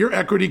loans, and your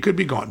equity could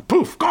be gone.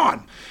 Poof,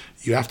 gone.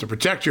 You have to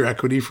protect your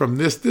equity from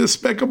this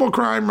despicable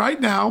crime right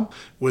now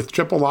with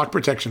triple lock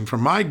protection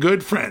from my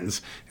good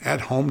friends at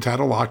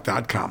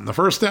HomeTitleLock.com. The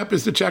first step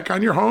is to check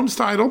on your home's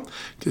title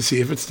to see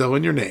if it's still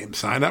in your name.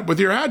 Sign up with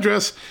your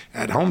address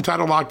at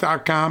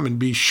HomeTitleLock.com and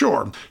be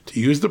sure to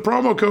use the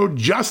promo code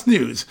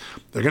JUSTNEWS.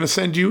 They're going to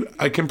send you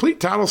a complete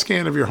title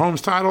scan of your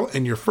home's title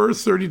and your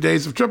first 30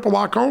 days of triple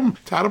lock home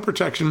title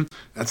protection.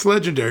 That's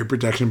legendary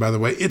protection, by the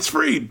way. It's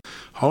free.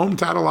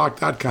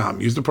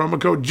 HomeTitleLock.com. Use the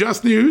promo code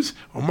JUSTNEWS.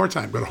 One more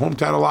time, go to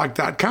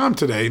HomeTitleLock.com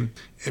today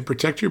and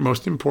protect your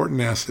most important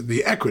asset,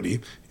 the equity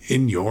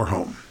in your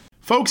home.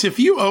 Folks, if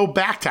you owe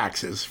back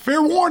taxes,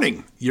 fair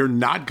warning, you're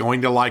not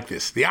going to like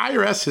this. The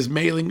IRS is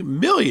mailing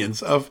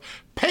millions of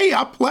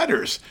pay-up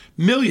letters.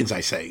 Millions,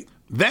 I say.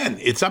 Then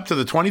it's up to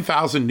the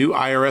 20,000 new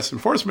IRS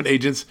enforcement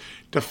agents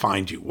to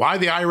find you. Why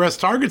the IRS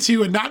targets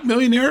you and not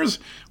millionaires?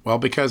 Well,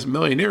 because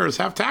millionaires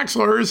have tax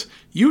lawyers.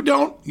 You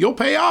don't, you'll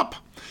pay up.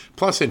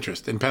 Plus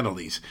interest and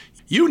penalties.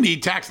 You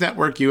need Tax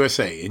Network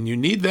USA, and you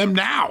need them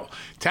now.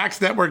 Tax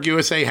Network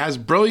USA has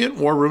brilliant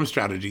war room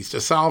strategies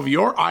to solve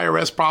your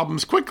IRS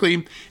problems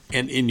quickly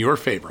and in your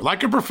favor.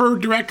 Like a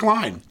preferred direct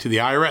line to the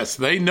IRS,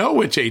 they know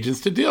which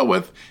agents to deal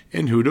with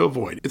and who to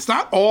avoid. It's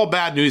not all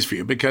bad news for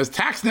you because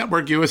Tax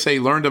Network USA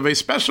learned of a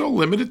special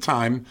limited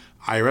time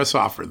IRS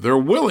offer. They're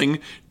willing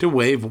to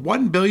waive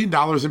 $1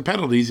 billion in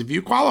penalties if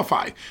you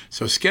qualify.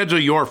 So schedule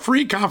your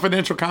free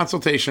confidential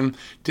consultation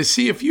to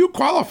see if you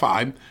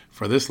qualify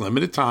for this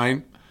limited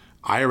time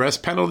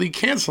IRS penalty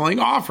canceling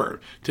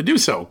offer. To do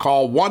so,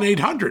 call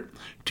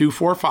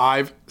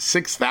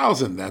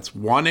 1-800-245-6000. That's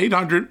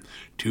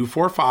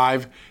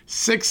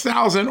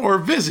 1-800-245-6000 or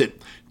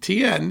visit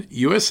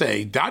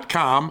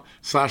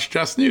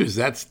tnusa.com/justnews.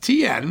 That's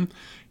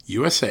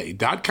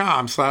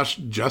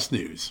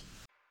tnusa.com/justnews.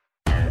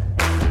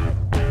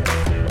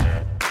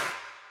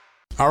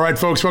 All right,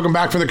 folks, welcome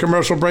back from the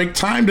commercial break.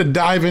 Time to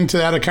dive into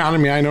that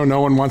economy. I know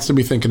no one wants to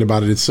be thinking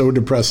about it. It's so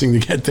depressing to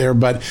get there,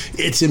 but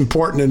it's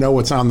important to know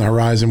what's on the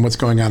horizon, what's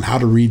going on, how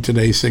to read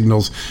today's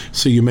signals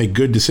so you make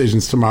good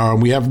decisions tomorrow.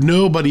 And we have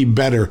nobody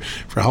better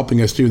for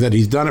helping us do that.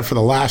 He's done it for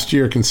the last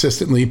year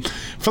consistently.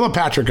 Philip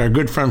Patrick, our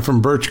good friend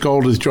from Birch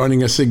Gold, is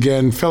joining us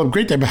again. Philip,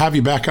 great to have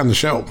you back on the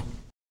show.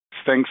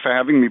 Thanks for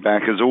having me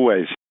back, as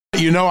always.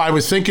 You know, I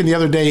was thinking the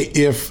other day,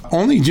 if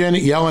only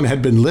Janet Yellen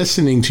had been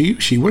listening to you,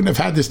 she wouldn't have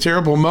had this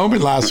terrible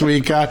moment last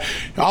week.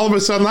 All of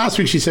a sudden last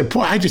week, she said,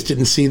 boy, I just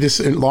didn't see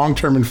this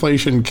long-term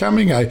inflation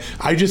coming. I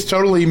just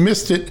totally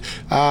missed it.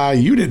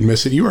 You didn't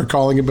miss it. You were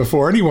calling it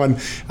before anyone.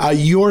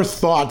 Your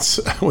thoughts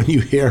when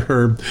you hear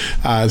her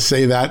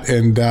say that,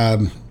 and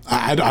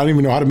I don't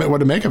even know what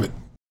to make of it.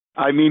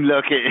 I mean,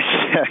 look,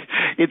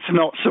 it's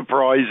not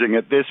surprising.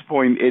 At this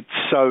point, it's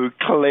so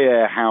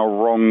clear how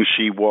wrong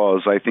she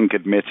was. I think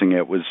admitting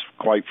it was,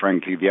 quite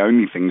frankly, the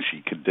only thing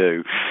she could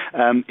do.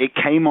 It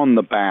came on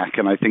the back,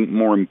 and I think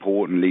more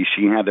importantly,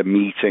 she had a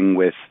meeting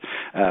with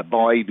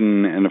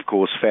Biden and, of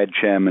course, Fed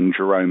Chairman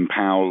Jerome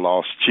Powell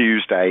last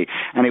Tuesday,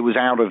 and it was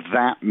out of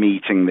that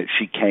meeting that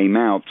she came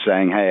out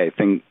saying, hey, I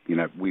think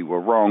we were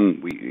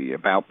wrong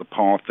about the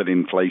path that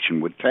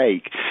inflation would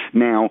take.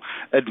 Now,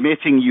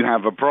 admitting you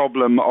have a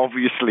problem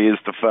obviously is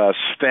the first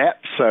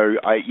step. So,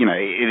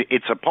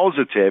 it's a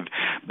positive,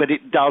 but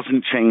it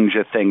doesn't change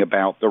a thing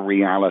about the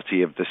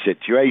reality of the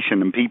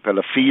situation. And people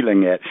are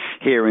feeling it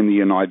here in the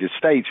United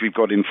States. We've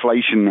got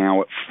inflation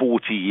now at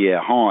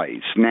 40-year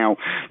highs. Now,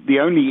 the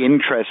only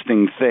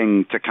interesting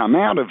thing to come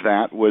out of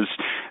that was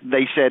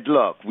they said,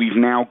 look, we've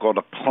now got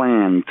a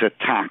plan to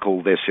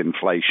tackle this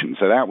inflation.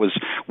 So that was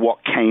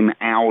what came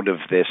out of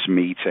this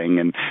meeting,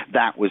 and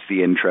that was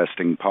the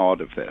interesting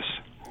part of this.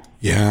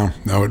 Yeah,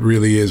 no, it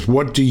really is.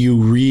 What do you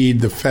read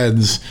the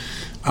Fed's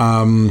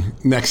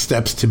next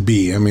steps to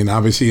be? I mean,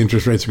 obviously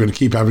interest rates are going to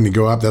keep having to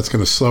go up. That's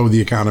going to slow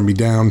the economy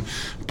down.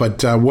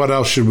 But what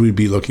else should we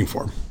be looking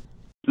for?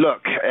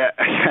 Look,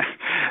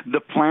 the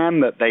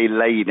plan that they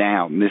laid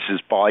out, and this is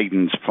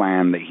Biden's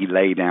plan that he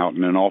laid out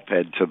in an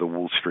op-ed to the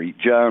Wall Street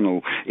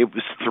Journal, it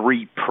was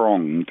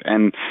three-pronged.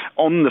 And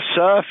on the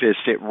surface,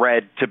 it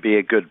read to be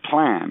a good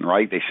plan,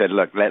 right? They said,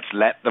 look, let's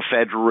let the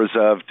Federal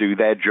Reserve do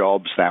their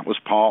jobs. That was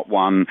part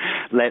one.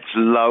 Let's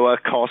lower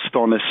cost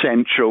on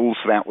essentials.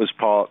 That was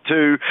part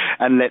two.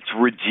 And let's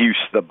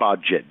reduce the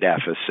budget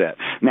deficit.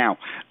 Now,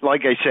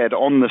 like I said,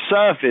 on the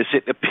surface,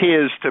 it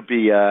appears to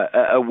be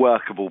a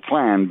workable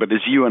plan. But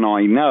as you and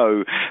I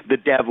know, the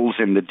devil's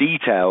in the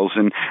details.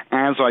 And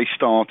as I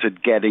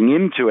started getting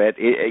into it,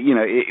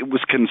 it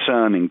was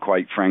concerning,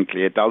 quite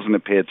frankly. It doesn't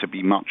appear to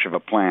be much of a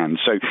plan.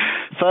 So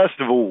first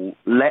of all,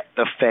 let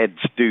the Feds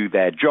do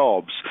their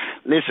jobs.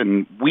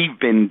 Listen, we've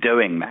been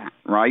doing that,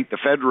 right? The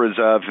Federal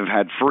Reserve have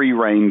had free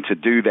rein to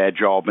do their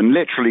job, and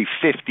literally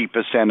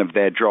 50% of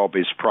their job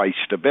is price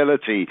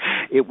stability.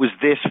 It was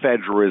this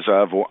Federal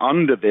Reserve, or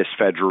under this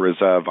Federal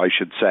Reserve, I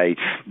should say,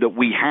 that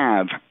we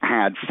have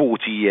had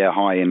 40-year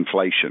high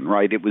inflation,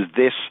 right? It was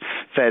this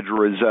Federal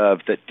Reserve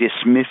that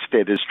dismissed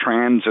it as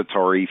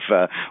transitory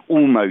for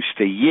almost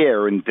a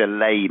year and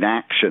delayed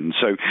action.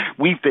 So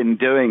we've been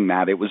doing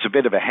that. It was a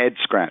bit of a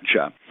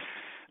head-scratcher.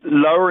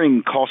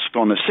 Lowering cost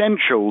on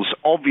essentials,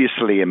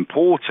 obviously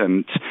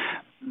important.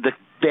 The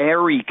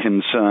very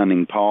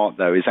concerning part,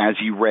 though, is as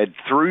you read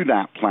through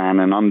that plan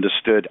and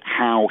understood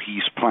how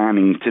he's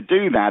planning to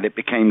do that, it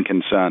became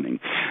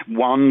concerning.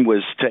 One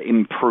was to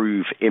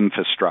improve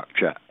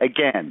infrastructure.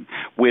 Again,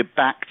 we're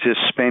back to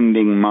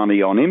spending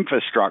money on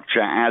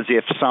infrastructure as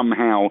if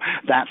somehow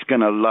that's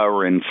going to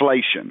lower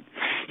inflation.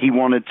 He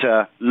wanted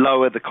to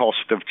lower the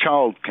cost of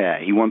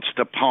childcare. He wants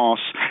to pass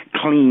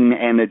clean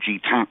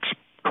energy tax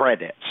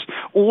credits.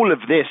 All of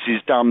this is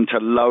done to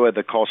lower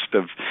the cost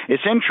of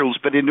essentials,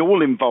 but it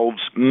all involves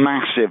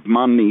massive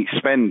money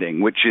spending,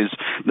 which is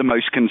the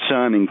most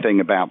concerning thing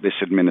about this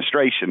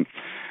administration.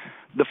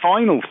 The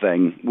final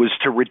thing was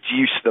to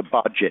reduce the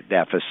budget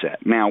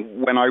deficit. Now,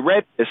 when I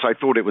read this, I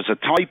thought it was a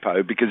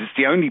typo because it's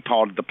the only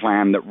part of the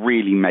plan that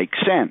really makes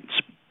sense.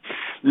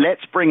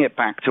 Let's bring it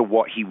back to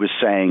what he was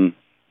saying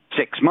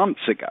 6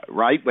 months ago,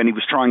 right, when he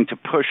was trying to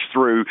push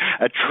through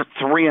a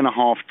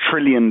 $3.5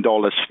 trillion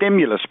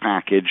stimulus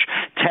package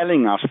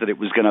telling us that it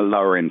was going to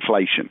lower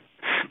inflation.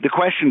 The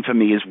question for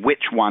me is,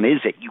 which one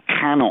is it? You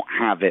cannot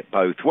have it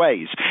both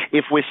ways.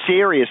 If we're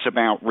serious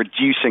about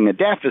reducing a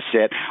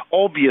deficit,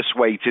 obvious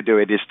way to do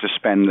it is to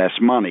spend less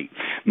money.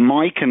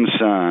 My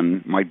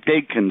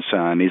big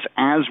concern is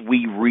as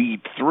we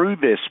read through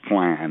this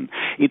plan,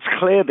 it's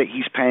clear that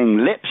he's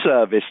paying lip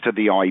service to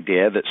the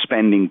idea that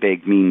spending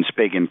big means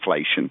big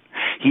inflation.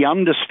 He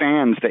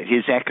understands that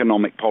his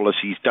economic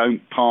policies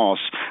don't pass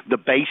the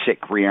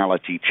basic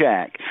reality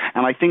check.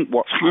 And I think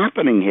what's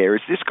happening here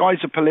is this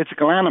guy's a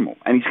political animal.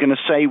 And he's going to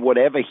say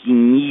whatever he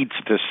needs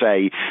to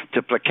say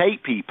to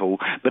placate people,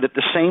 but at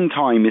the same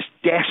time is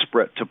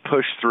desperate to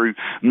push through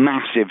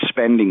massive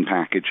spending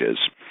packages.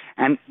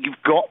 And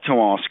you've got to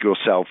ask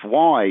yourself,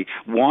 why?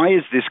 Why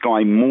is this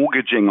guy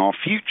mortgaging our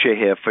future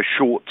here for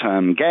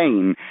short-term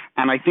gain?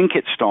 And I think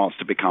it starts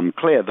to become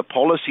clear. The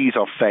policies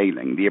are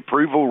failing. The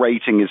approval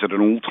rating is at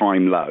an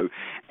all-time low.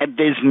 And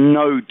there's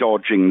no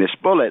dodging this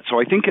bullet. So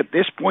I think at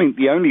this point,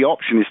 the only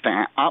option is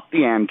to up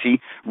the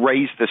ante,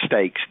 raise the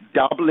stakes,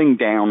 doubling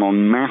down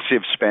on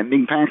massive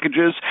spending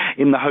packages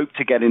in the hope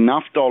to get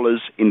enough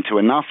dollars into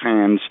enough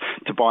hands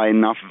to buy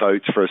enough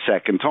votes for a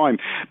second time.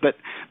 But,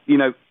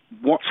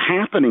 what's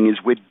happening is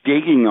we're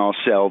digging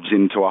ourselves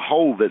into a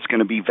hole that's going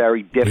to be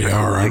very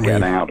difficult to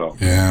get out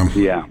of.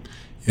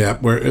 Yeah,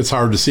 where it's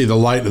hard to see the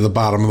light at the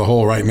bottom of the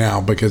hole right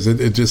now because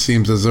it just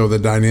seems as though the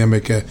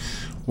dynamic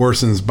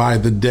worsens by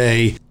the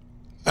day.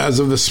 As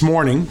of this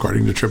morning,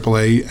 according to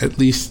AAA, at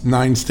least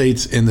 9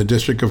 states in the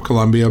District of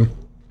Columbia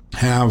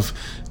have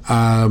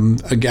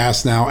a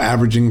gas now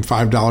averaging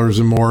 $5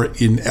 or more.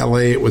 In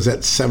LA, it was at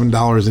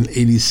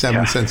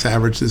 $7.87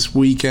 average this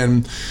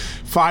weekend.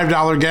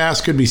 $5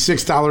 gas could be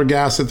 $6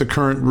 gas at the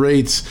current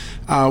rates.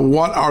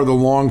 What are the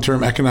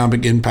long-term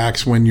economic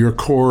impacts when your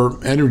core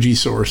energy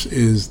source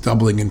is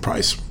doubling in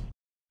price?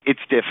 It's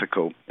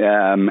difficult,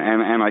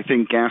 and I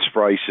think gas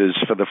prices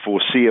for the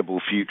foreseeable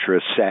future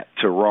are set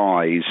to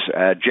rise.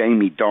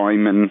 Jamie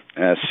Dimon,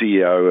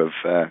 CEO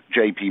of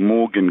J.P.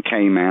 Morgan,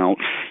 came out.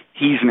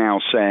 He's now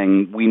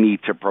saying we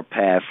need to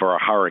prepare for a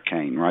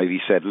hurricane, right? He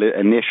said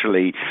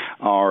initially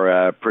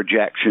our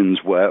projections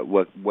were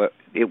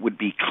it would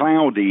be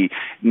cloudy.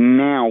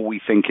 Now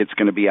we think it's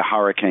going to be a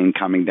hurricane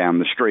coming down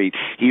the street.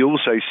 He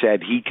also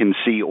said he can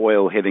see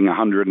oil hitting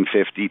 $150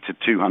 to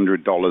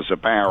 $200 a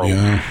barrel.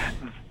 Yeah.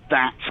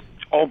 That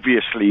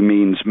obviously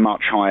means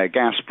much higher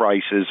gas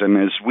prices, and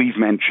as we've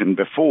mentioned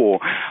before,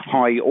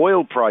 high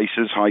oil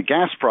prices, high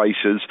gas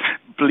prices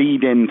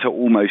bleed into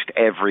almost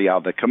every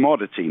other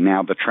commodity.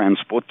 Now, the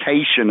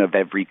transportation of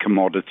every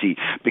commodity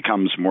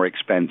becomes more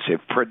expensive.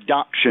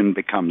 Production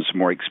becomes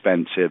more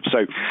expensive.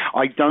 So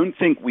I don't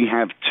think we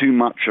have too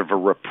much of a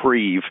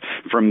reprieve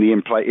from the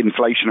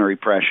inflationary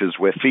pressures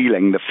we're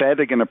feeling. The Fed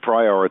are going to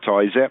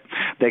prioritize it.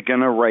 They're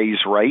going to raise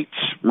rates,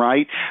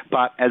 right?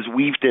 But as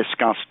we've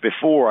discussed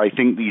before, I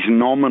think these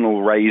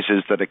nominal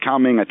raises that are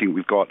coming, I think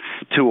we've got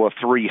 2 or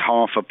 3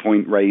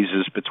 half-a-point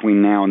raises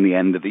between now and the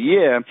end of the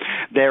year.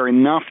 They're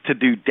enough to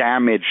do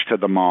damage to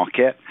the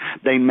market.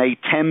 They may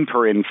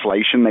temper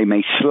inflation, they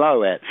may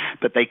slow it,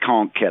 but they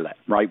can't kill it,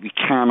 right? We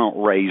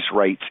cannot raise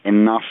rates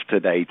enough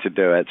today to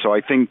do it. So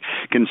I think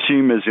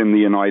consumers in the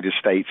United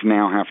States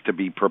now have to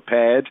be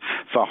prepared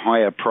for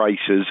higher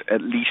prices,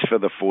 at least for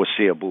the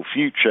foreseeable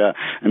future,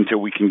 until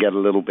we can get a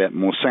little bit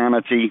more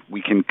sanity,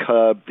 we can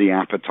curb the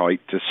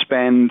appetite to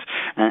spend,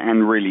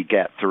 and really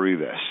get through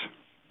this.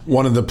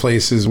 One of the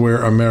places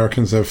where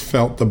Americans have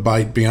felt the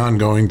bite beyond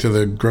going to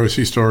the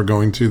grocery store,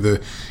 going to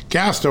the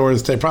gas store,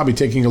 is they're probably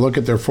taking a look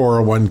at their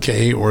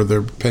 401k or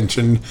their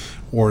pension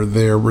or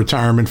their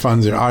retirement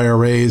funds, their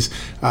IRAs.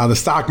 The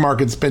stock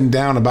market's been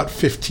down about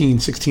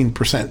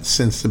 16%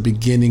 since the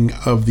beginning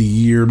of the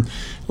year.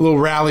 A little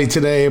rally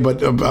today,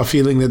 but a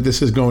feeling that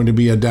this is going to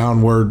be a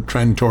downward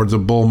trend towards a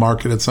bull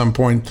market at some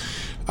point.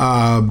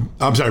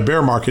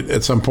 Bear market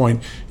at some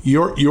point.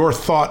 Your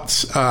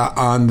thoughts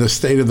on the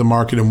state of the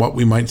market and what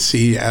we might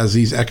see as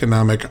these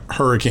economic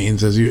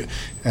hurricanes, as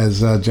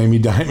Jamie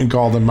Dimon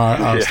called them,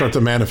 start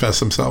to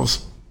manifest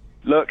themselves?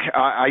 Look,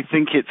 I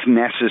think it's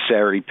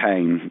necessary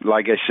pain.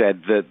 Like I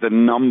said, the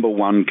number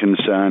one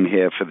concern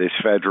here for this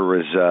Federal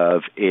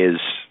Reserve is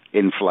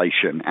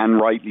inflation, and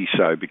rightly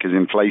so, because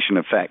inflation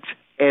affects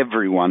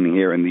everyone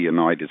here in the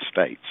United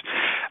States.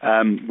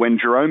 When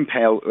Jerome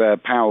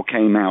Powell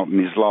came out in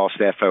his last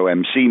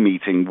FOMC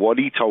meeting, what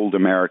he told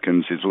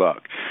Americans is,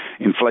 look,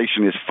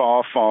 inflation is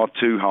far, far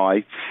too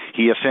high.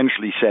 He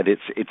essentially said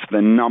it's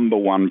the number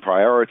one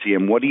priority.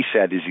 And what he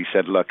said is,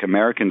 look,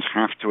 Americans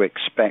have to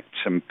expect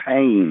some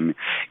pain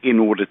in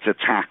order to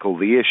tackle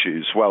the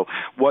issues. Well,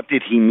 what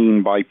did he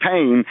mean by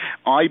pain?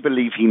 I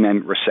believe he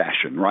meant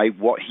recession, right?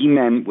 What he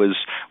meant was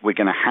we're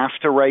going to have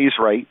to raise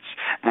rates,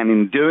 and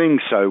in doing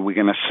so, we're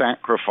going to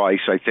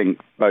sacrifice, I think,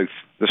 both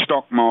the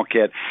stock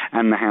market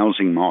and the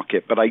housing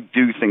market, but I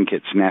do think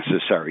it's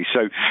necessary.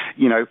 So,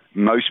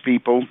 most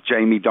people,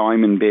 Jamie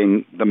Dimon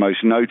being the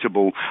most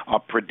notable, are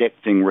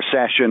predicting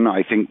recession.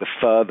 I think the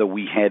further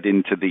we head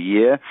into the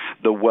year,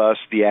 the worse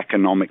the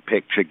economic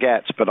picture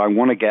gets. But I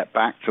want to get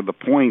back to the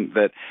point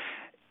that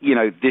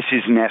this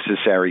is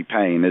necessary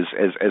pain.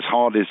 As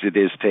hard as it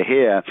is to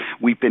hear,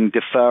 we've been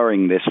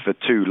deferring this for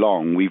too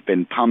long. We've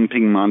been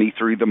pumping money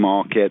through the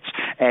markets,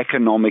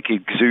 economic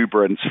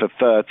exuberance for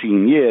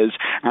 13 years,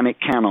 and it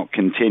cannot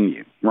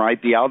continue,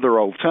 right? The other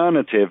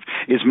alternative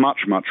is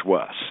much, much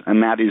worse,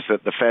 and that is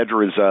that the Federal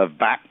Reserve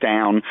back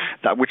down,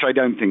 which I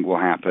don't think will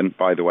happen,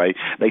 by the way.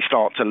 They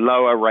start to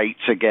lower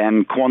rates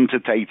again,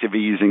 quantitative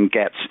easing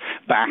gets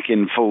back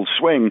in full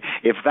swing.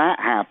 If that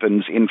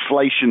happens,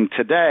 inflation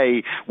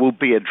today will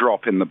be a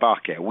drop in the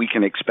bucket. We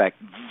can expect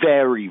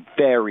very,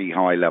 very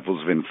high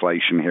levels of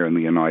inflation here in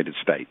the United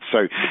States.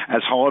 So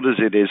as hard as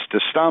it is to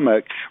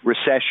stomach,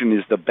 recession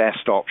is the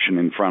best option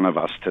in front of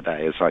us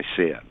today, as I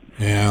see it.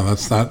 Yeah,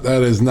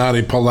 that is not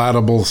a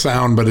palatable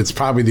sound, but it's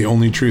probably the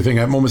only true thing.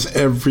 Almost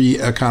every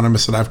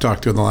economist that I've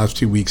talked to in the last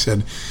 2 weeks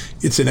said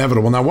it's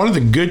inevitable. Now, one of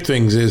the good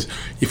things is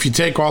if you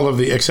take all of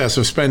the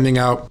excessive spending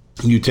out,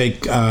 you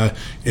take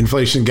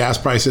inflation, gas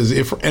prices,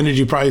 if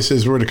energy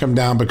prices were to come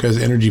down because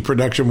energy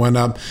production went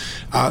up,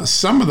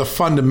 some of the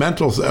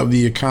fundamentals of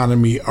the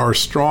economy are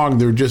strong.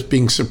 They're just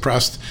being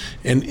suppressed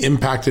and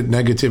impacted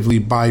negatively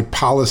by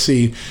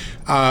policy.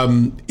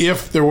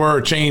 If there were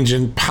a change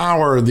in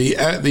power,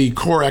 the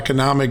core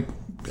economic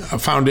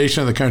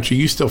foundation of the country,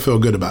 you still feel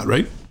good about,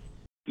 right?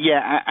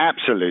 Yeah,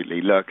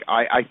 absolutely. Look,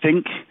 I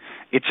think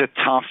it's a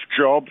tough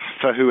job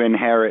for who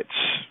inherits,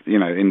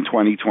 in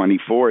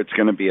 2024. It's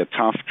going to be a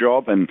tough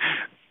job. And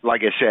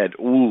like I said,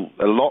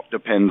 a lot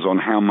depends on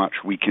how much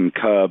we can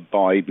curb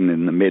Biden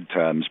in the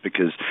midterms,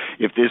 because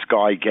if this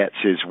guy gets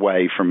his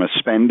way from a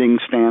spending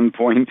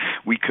standpoint,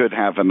 we could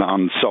have an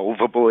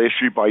unsolvable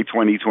issue by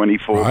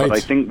 2024. Right. But I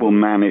think we'll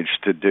manage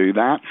to do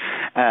that.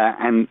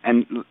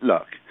 And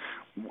look,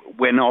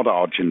 we're not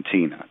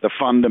Argentina. The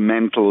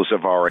fundamentals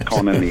of our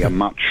economy are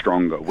much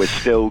stronger. We're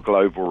still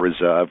global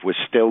reserve. We're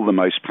still the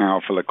most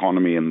powerful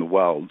economy in the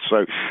world.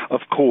 So,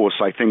 of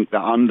course, I think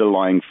the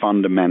underlying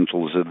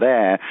fundamentals are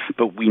there,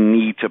 but we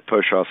need to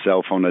push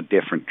ourselves on a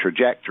different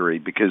trajectory,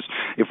 because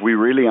if we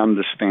really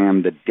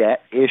understand the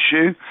debt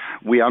issue,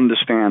 we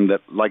understand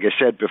that, like I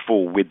said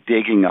before, we're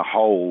digging a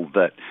hole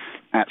that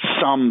at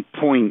some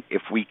point,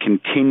 if we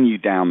continue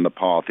down the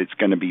path, it's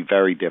going to be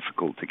very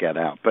difficult to get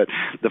out. But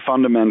the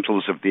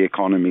fundamentals of the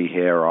economy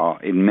here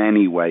are in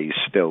many ways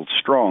still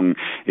strong.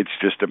 It's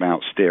just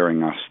about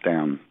steering us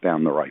down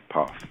the right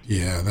path.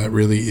 Yeah, that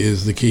really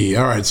is the key.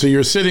 All right, so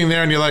you're sitting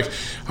there and you're like,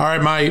 all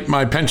right,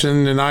 my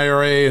pension and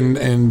IRA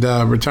and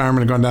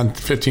retirement are going down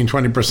 15,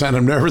 20%.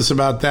 I'm nervous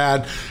about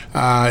that.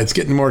 It's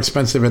getting more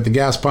expensive at the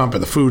gas pump, at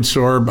the food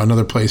store,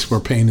 another place where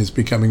pain is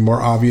becoming more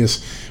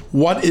obvious.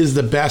 What is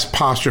the best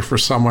posture for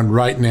someone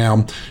right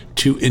now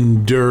to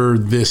endure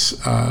this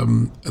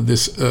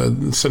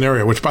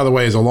scenario, which, by the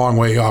way, is a long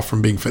way off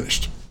from being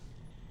finished?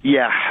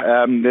 Yeah,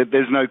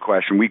 there's no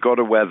question. We've got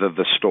to weather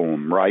the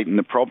storm, right? And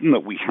the problem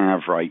that we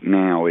have right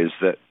now is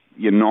that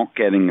you're not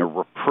getting a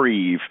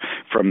reprieve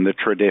from the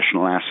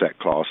traditional asset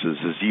classes.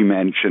 As you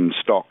mentioned,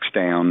 stocks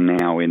down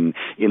now in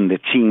the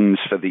teens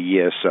for the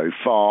year so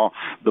far.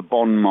 The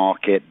bond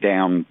market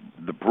down,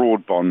 the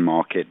broad bond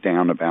market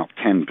down about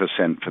 10%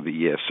 for the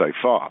year so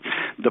far.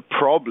 The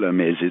problem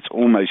is it's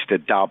almost a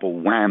double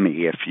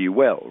whammy, if you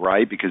will,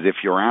 right? Because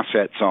if your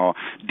assets are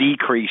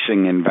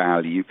decreasing in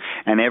value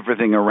and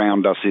everything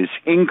around us is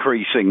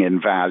increasing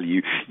in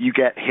value, you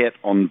get hit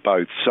on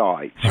both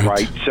sides,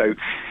 right? So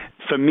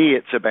for me,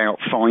 it's about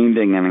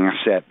finding an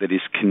asset that is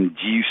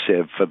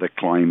conducive for the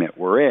climate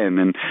we're in,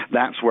 and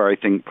that's where I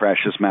think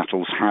precious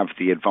metals have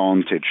the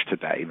advantage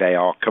today. They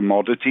are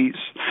commodities,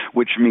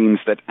 which means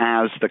that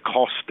as the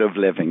cost of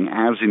living,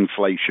 as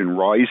inflation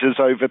rises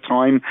over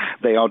time,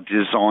 they are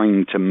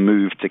designed to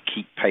move to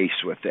keep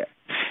pace with it.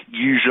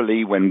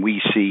 Usually when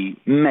we see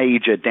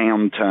major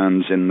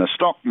downturns in the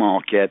stock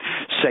market,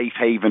 safe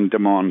haven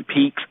demand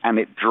peaks and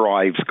it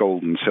drives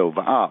gold and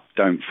silver up.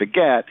 Don't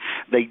forget,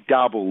 they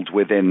doubled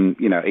within,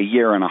 a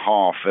year and a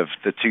half of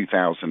the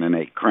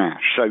 2008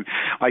 crash. So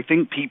I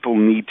think people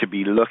need to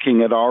be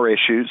looking at our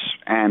issues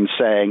and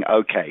saying,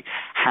 okay,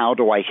 how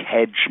do I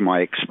hedge my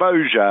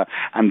exposure?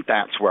 And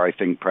that's where I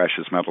think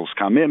precious metals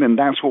come in. And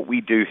that's what we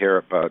do here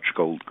at Birch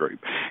Gold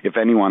Group. If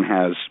anyone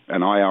has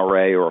an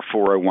IRA or a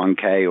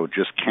 401k or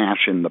just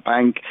cash in the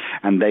bank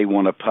and they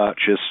want to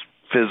purchase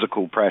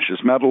physical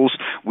precious metals,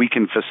 we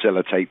can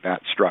facilitate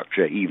that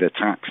structure either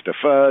tax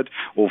deferred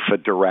or for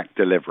direct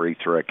delivery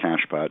through a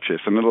cash purchase,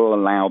 and it'll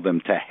allow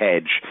them to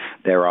hedge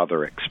their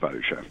other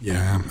exposure.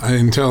 Yeah,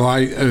 until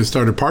I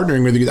started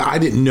partnering with you, I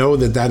didn't know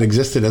that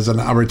existed as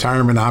a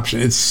retirement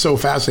option. It's so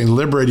fascinating,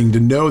 liberating to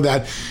know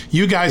that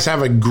you guys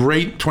have a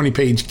great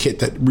 20-page kit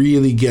that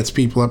really gets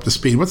people up to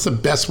speed. What's the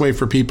best way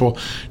for people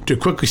to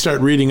quickly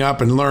start reading up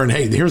and learn,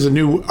 hey, here's a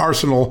new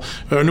arsenal,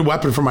 a new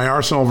weapon for my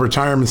arsenal of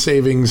retirement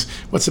savings?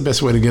 What's the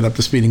best way to get up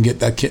to speed and get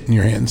that kit in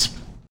your hands?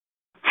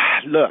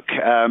 Look,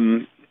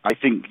 I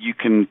think you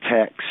can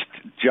text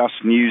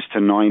Just News to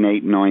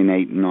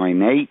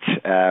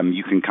 989898.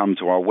 You can come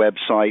to our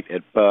website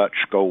at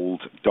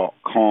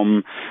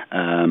birchgold.com,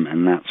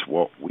 and that's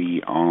what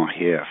we are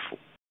here for.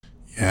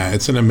 Yeah,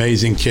 it's an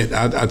amazing kit.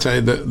 I'll tell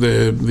you,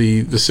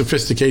 the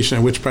sophistication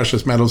at which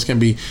precious metals can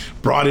be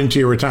brought into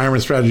your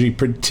retirement strategy,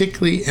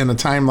 particularly in a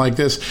time like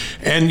this.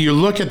 And you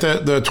look at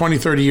the 20,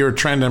 30-year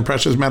trend on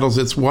precious metals,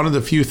 it's one of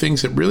the few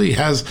things that really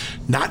has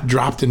not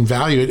dropped in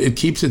value. It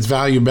keeps its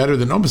value better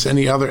than almost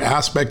any other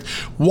aspect.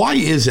 Why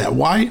is that?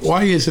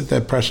 Why is it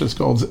that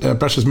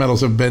precious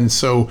metals have been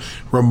so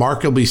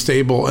remarkably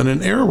stable in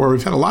an era where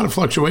we've had a lot of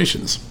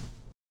fluctuations?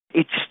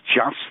 It's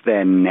just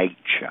their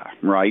nature,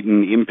 right?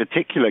 And in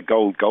particular,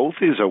 gold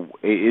is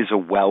a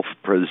wealth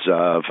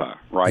preserver,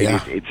 right?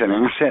 Yeah. It's an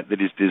asset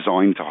that is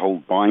designed to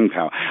hold buying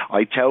power.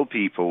 I tell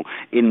people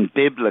in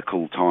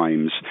biblical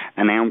times,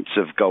 an ounce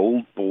of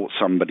gold bought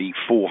somebody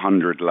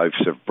 400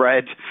 loaves of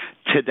bread.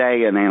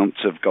 Today, an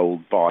ounce of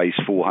gold buys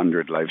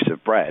 400 loaves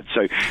of bread.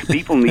 So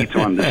people need to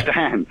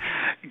understand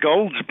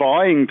gold's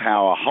buying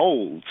power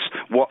holds.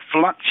 What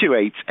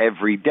fluctuates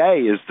every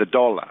day is the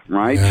dollar,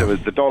 right? Yeah. So as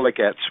the dollar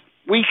gets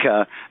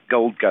weaker,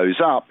 gold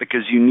goes up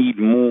because you need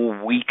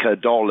more weaker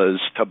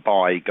dollars to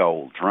buy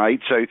gold,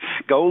 right? So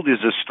gold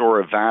is a store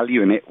of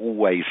value, and it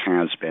always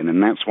has been,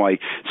 and that's why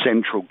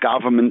central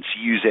governments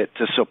use it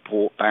to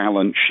support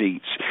balance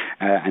sheets,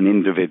 and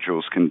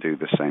individuals can do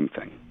the same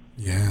thing.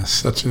 Yeah,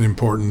 such an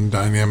important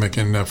dynamic,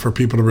 and for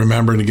people to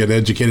remember and to get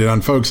educated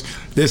on. Folks,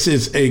 this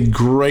is a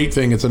great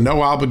thing. It's a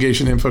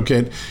no-obligation info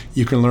kit.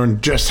 You can learn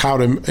just how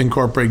to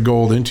incorporate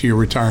gold into your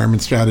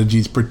retirement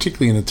strategies,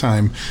 particularly in a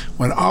time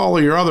when all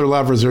of your other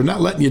levers are not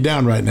letting you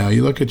down right now.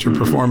 You look at your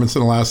performance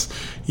in the last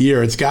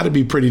year, it's got to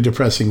be pretty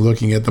depressing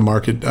looking at the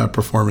market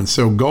performance.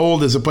 So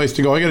gold is a place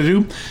to go. All you got to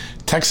do,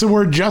 text the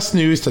word Just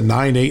News to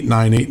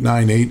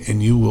 989898,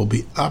 and you will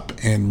be up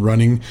and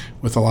running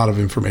with a lot of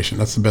information.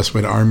 That's the best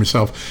way to arm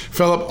yourself.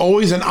 Philip,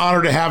 always an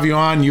honor to have you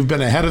on. You've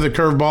been ahead of the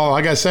curveball.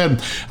 Like I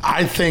said,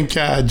 I think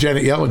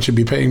Janet Yellen should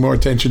be paying more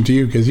attention to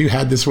you because you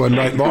had this one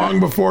right long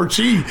before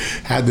she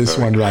had this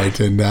one right.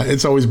 And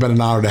it's always been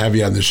an honor to have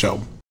you on the show.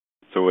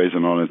 It's always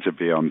an honor to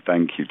be on.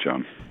 Thank you,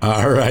 John.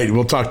 All right.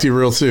 We'll talk to you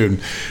real soon.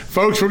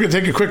 Folks, we're going to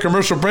take a quick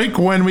commercial break.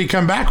 When we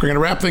come back, we're going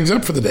to wrap things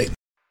up for the day.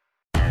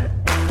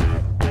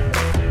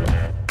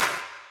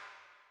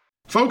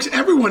 Folks,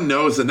 everyone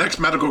knows the next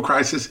medical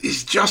crisis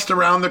is just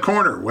around the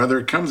corner, whether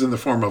it comes in the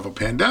form of a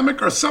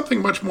pandemic or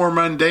something much more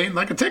mundane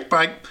like a tick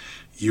bite.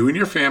 You and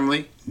your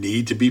family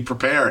need to be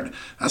prepared.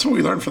 That's what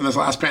we learned from this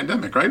last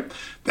pandemic, right?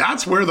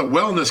 That's where the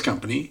Wellness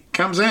Company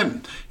comes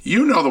in.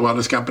 You know the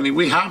Wellness Company.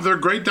 We have their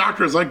great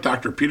doctors like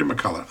Dr. Peter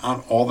McCullough on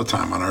all the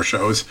time on our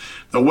shows.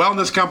 The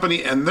Wellness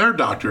Company and their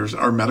doctors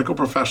are medical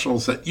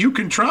professionals that you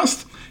can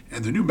trust,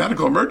 and the new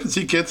medical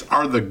emergency kits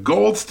are the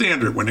gold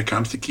standard when it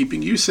comes to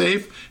keeping you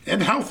safe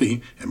and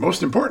healthy, and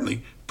most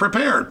importantly,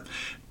 prepared.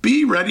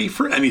 Be ready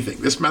for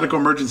anything. This medical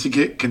emergency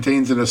kit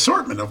contains an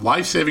assortment of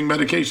life-saving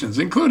medications,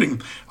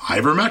 including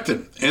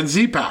ivermectin and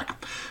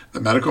Z-Pak. The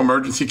medical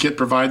emergency kit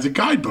provides a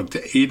guidebook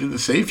to aid in the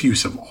safe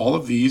use of all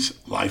of these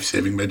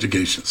life-saving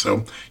medications,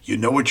 so you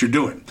know what you're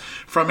doing.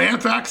 From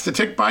anthrax to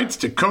tick bites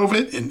to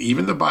COVID and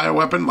even the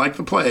bioweapon like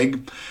the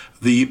plague,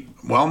 the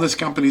Wellness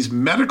Company's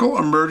medical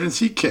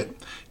emergency kit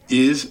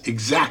is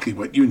exactly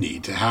what you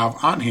need to have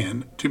on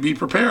hand to be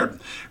prepared.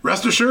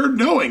 Rest assured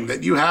knowing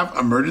that you have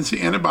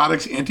emergency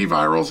antibiotics,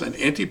 antivirals, and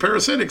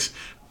antiparasitics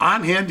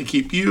on hand to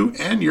keep you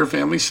and your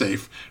family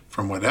safe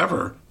from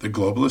whatever the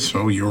globalists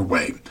throw your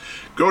way.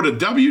 Go to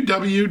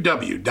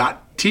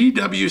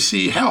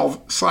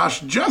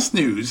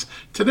www.twchealth/justnews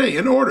today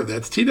and order.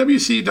 That's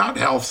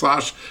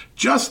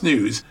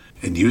twc.health/justnews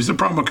and use the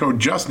promo code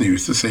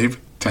JUSTNEWS to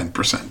save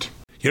 10%.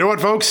 You know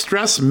what, folks?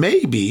 Stress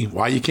may be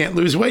why you can't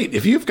lose weight.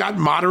 If you've got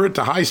moderate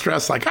to high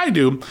stress like I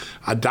do,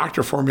 a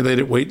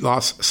doctor-formulated weight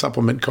loss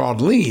supplement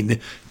called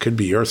Lean could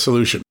be your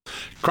solution.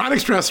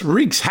 Chronic stress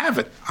wreaks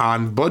havoc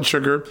on blood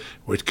sugar,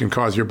 which can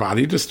cause your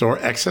body to store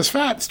excess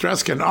fat.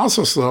 Stress can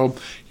also slow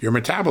your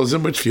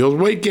metabolism, which fuels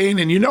weight gain,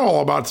 and you know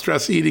all about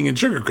stress eating and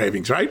sugar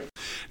cravings, right?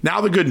 Now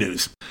the good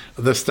news.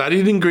 The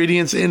studied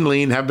ingredients in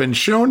Lean have been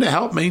shown to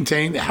help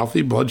maintain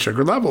healthy blood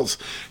sugar levels,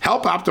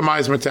 help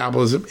optimize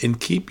metabolism, and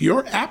keep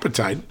your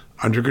appetite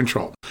under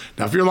control.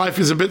 Now, if your life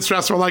is a bit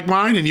stressful like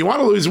mine and you want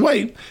to lose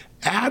weight,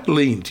 add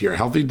Lean to your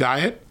healthy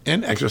diet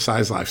and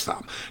exercise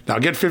lifestyle. Now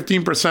get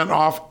 15%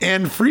 off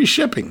and free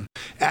shipping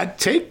at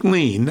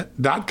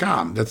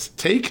takelean.com. That's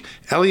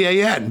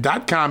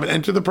takelean.com and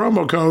enter the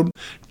promo code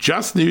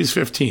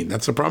JustNews15.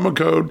 That's the promo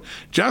code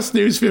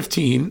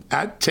JustNews15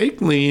 at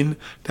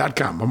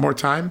takelean.com. One more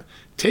time,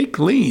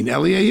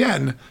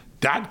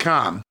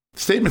 takelean.com.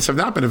 Statements have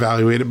not been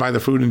evaluated by the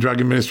Food and Drug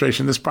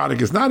Administration. This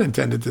product is not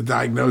intended to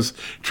diagnose,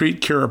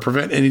 treat, cure, or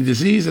prevent any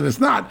disease, and it's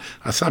not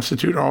a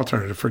substitute or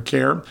alternative for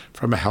care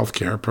from a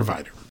healthcare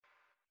provider.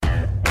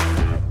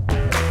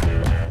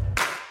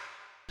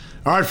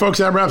 All right, folks,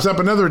 that wraps up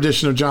another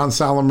edition of John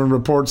Solomon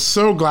Reports.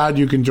 So glad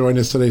you can join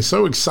us today.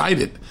 So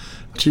excited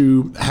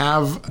to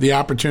have the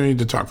opportunity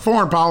to talk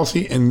foreign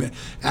policy and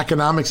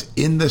economics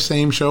in the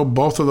same show.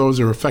 Both of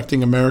those are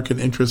affecting American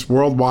interests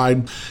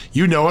worldwide.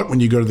 You know it when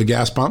you go to the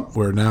gas pump,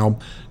 where now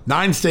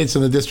 9 states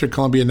in the District of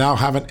Columbia now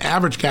have an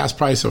average gas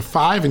price of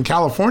 $5, and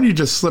California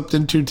just slipped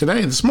into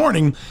this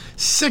morning,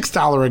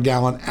 $6 a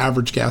gallon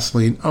average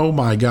gasoline. Oh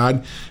my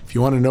God. If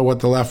you want to know what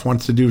the left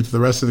wants to do to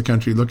the rest of the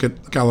country, look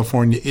at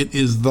California. It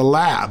is the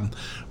lab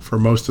for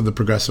most of the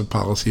progressive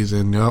policies.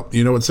 And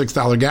you know what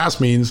 $6 gas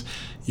means?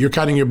 You're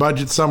cutting your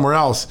budget somewhere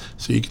else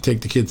so you can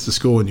take the kids to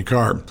school in your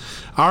car.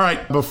 All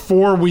right,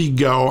 before we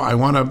go, I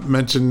want to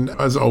mention,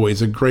 as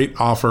always, a great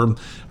offer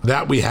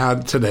that we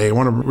had today. I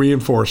want to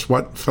reinforce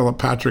what Philip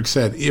Patrick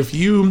said. If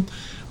you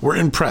were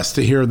impressed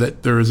to hear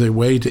that there is a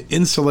way to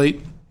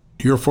insulate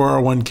your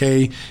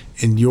 401k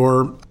and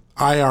your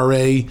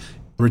IRA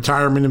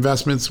retirement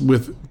investments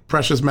with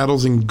precious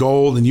metals and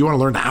gold, and you want to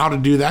learn how to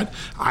do that,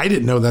 I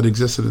didn't know that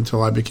existed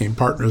until I became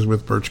partners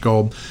with Birch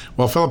Gold.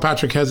 Well, Philip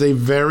Patrick has a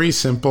very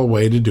simple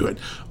way to do it.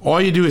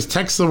 All you do is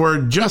text the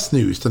word Just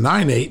News to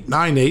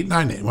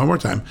 989898. One more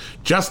time,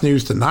 Just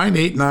News to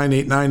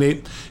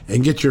 989898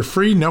 and get your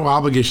free no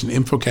obligation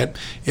info kit.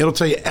 It'll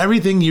tell you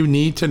everything you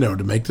need to know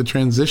to make the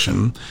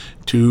transition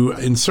to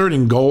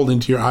inserting gold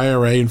into your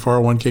IRA and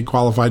 401k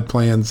qualified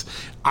plans.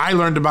 I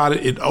learned about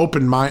it. It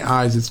opened my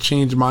eyes. It's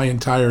changed my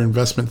entire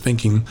investment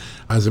thinking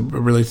as it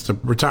relates to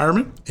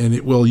retirement, and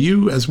it will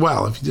you as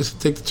well. If you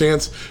just take the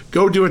chance,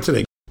 go do it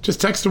today.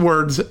 Just text the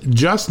words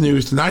Just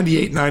News to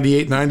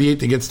 989898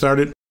 to get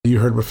started. You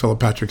heard what Philip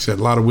Patrick said,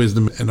 a lot of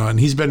wisdom, and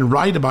he's been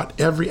right about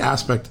every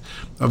aspect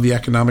of the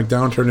economic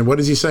downturn. And what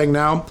is he saying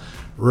now?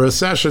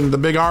 Recession, the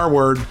big R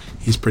word.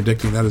 He's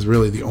predicting that is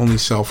really the only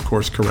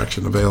self-course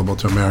correction available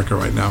to America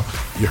right now.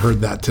 You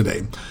heard that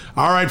today.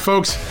 All right,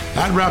 folks,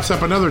 that wraps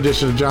up another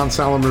edition of John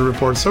Solomon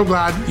Report. So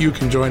glad you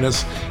can join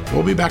us.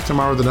 We'll be back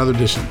tomorrow with another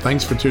edition.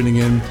 Thanks for tuning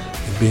in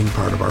and being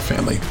part of our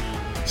family.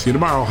 See you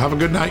tomorrow. Have a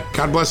good night.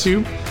 God bless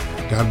you.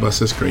 God bless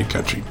this great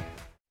country.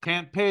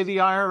 Can't pay the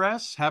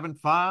IRS? Haven't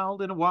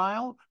filed in a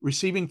while?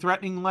 Receiving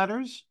threatening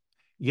letters?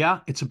 Yeah,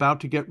 it's about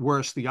to get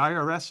worse. The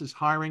IRS is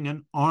hiring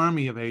an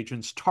army of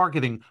agents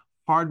targeting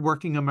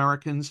hardworking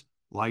Americans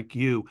like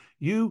you.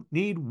 You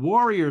need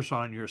warriors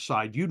on your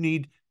side. You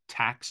need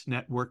Tax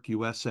Network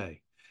USA.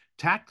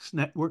 Tax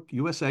Network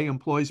USA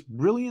employs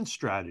brilliant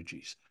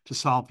strategies to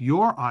solve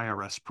your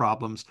IRS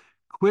problems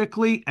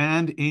quickly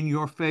and in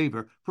your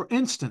favor. For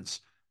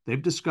instance,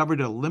 they've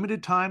discovered a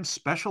limited time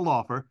special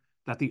offer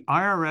that the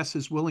IRS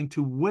is willing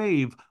to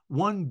waive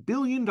 $1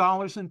 billion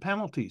in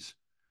penalties.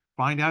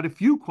 Find out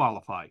if you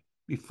qualify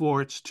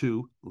before it's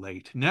too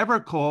late. Never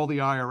call the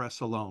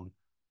IRS alone.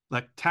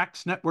 Let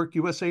Tax Network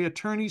USA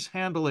attorneys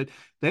handle it.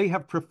 They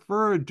have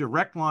preferred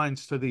direct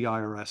lines to the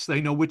IRS.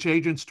 They know which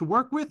agents to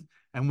work with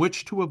and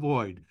which to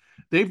avoid.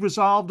 They've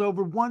resolved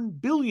over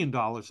 $1 billion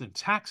in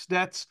tax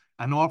debts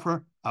and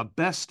offer a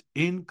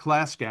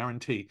best-in-class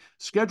guarantee.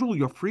 Schedule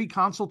your free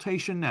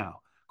consultation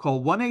now.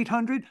 Call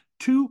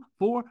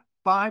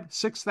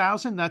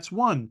 1-800-245-6000. That's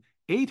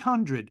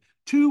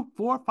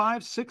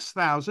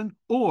 1-800-245-6000,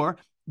 or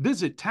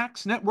visit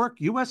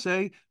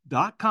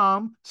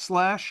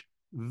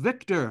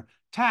taxnetworkusa.com/Victor.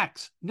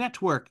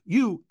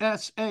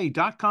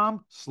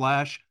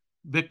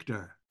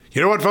 taxnetworkusa.com/Victor.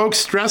 You know what, folks?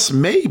 Stress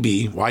may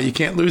be why you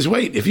can't lose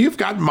weight. If you've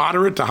got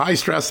moderate to high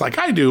stress like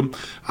I do,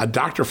 a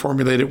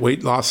doctor-formulated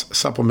weight loss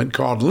supplement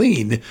called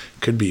Lean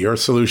could be your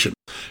solution.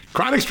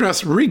 Chronic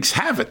stress wreaks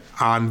havoc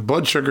on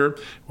blood sugar,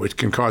 which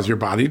can cause your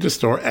body to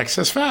store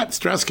excess fat.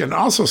 Stress can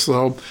also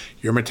slow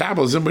your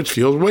metabolism, which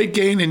fuels weight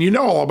gain, and you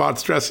know all about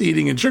stress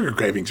eating and sugar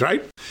cravings,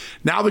 right?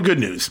 Now the good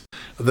news.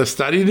 The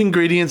studied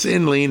ingredients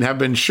in Lean have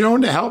been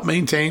shown to help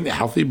maintain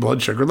healthy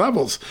blood sugar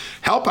levels,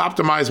 help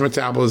optimize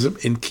metabolism,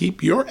 and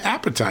keep your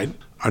appetite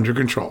under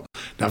control.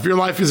 Now, if your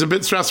life is a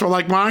bit stressful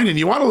like mine and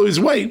you want to lose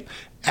weight,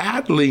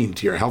 add Lean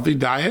to your healthy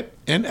diet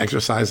and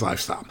exercise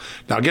lifestyle.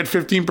 Now get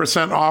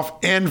 15% off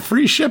and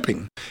free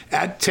shipping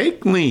at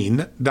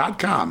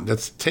takelean.com.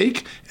 That's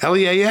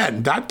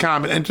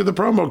takelean.com, and enter the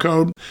promo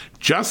code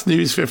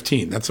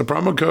JustNews15. That's the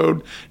promo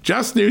code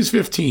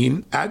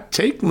JustNews15 at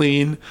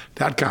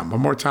takelean.com. One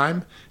more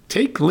time,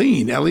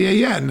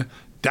 takelean.com.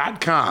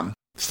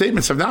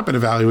 Statements have not been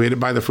evaluated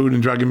by the Food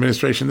and Drug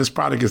Administration. This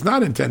product is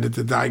not intended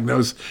to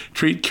diagnose,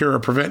 treat, cure, or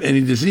prevent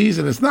any disease,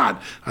 and is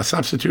not a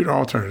substitute or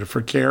alternative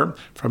for care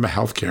from a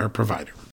healthcare provider.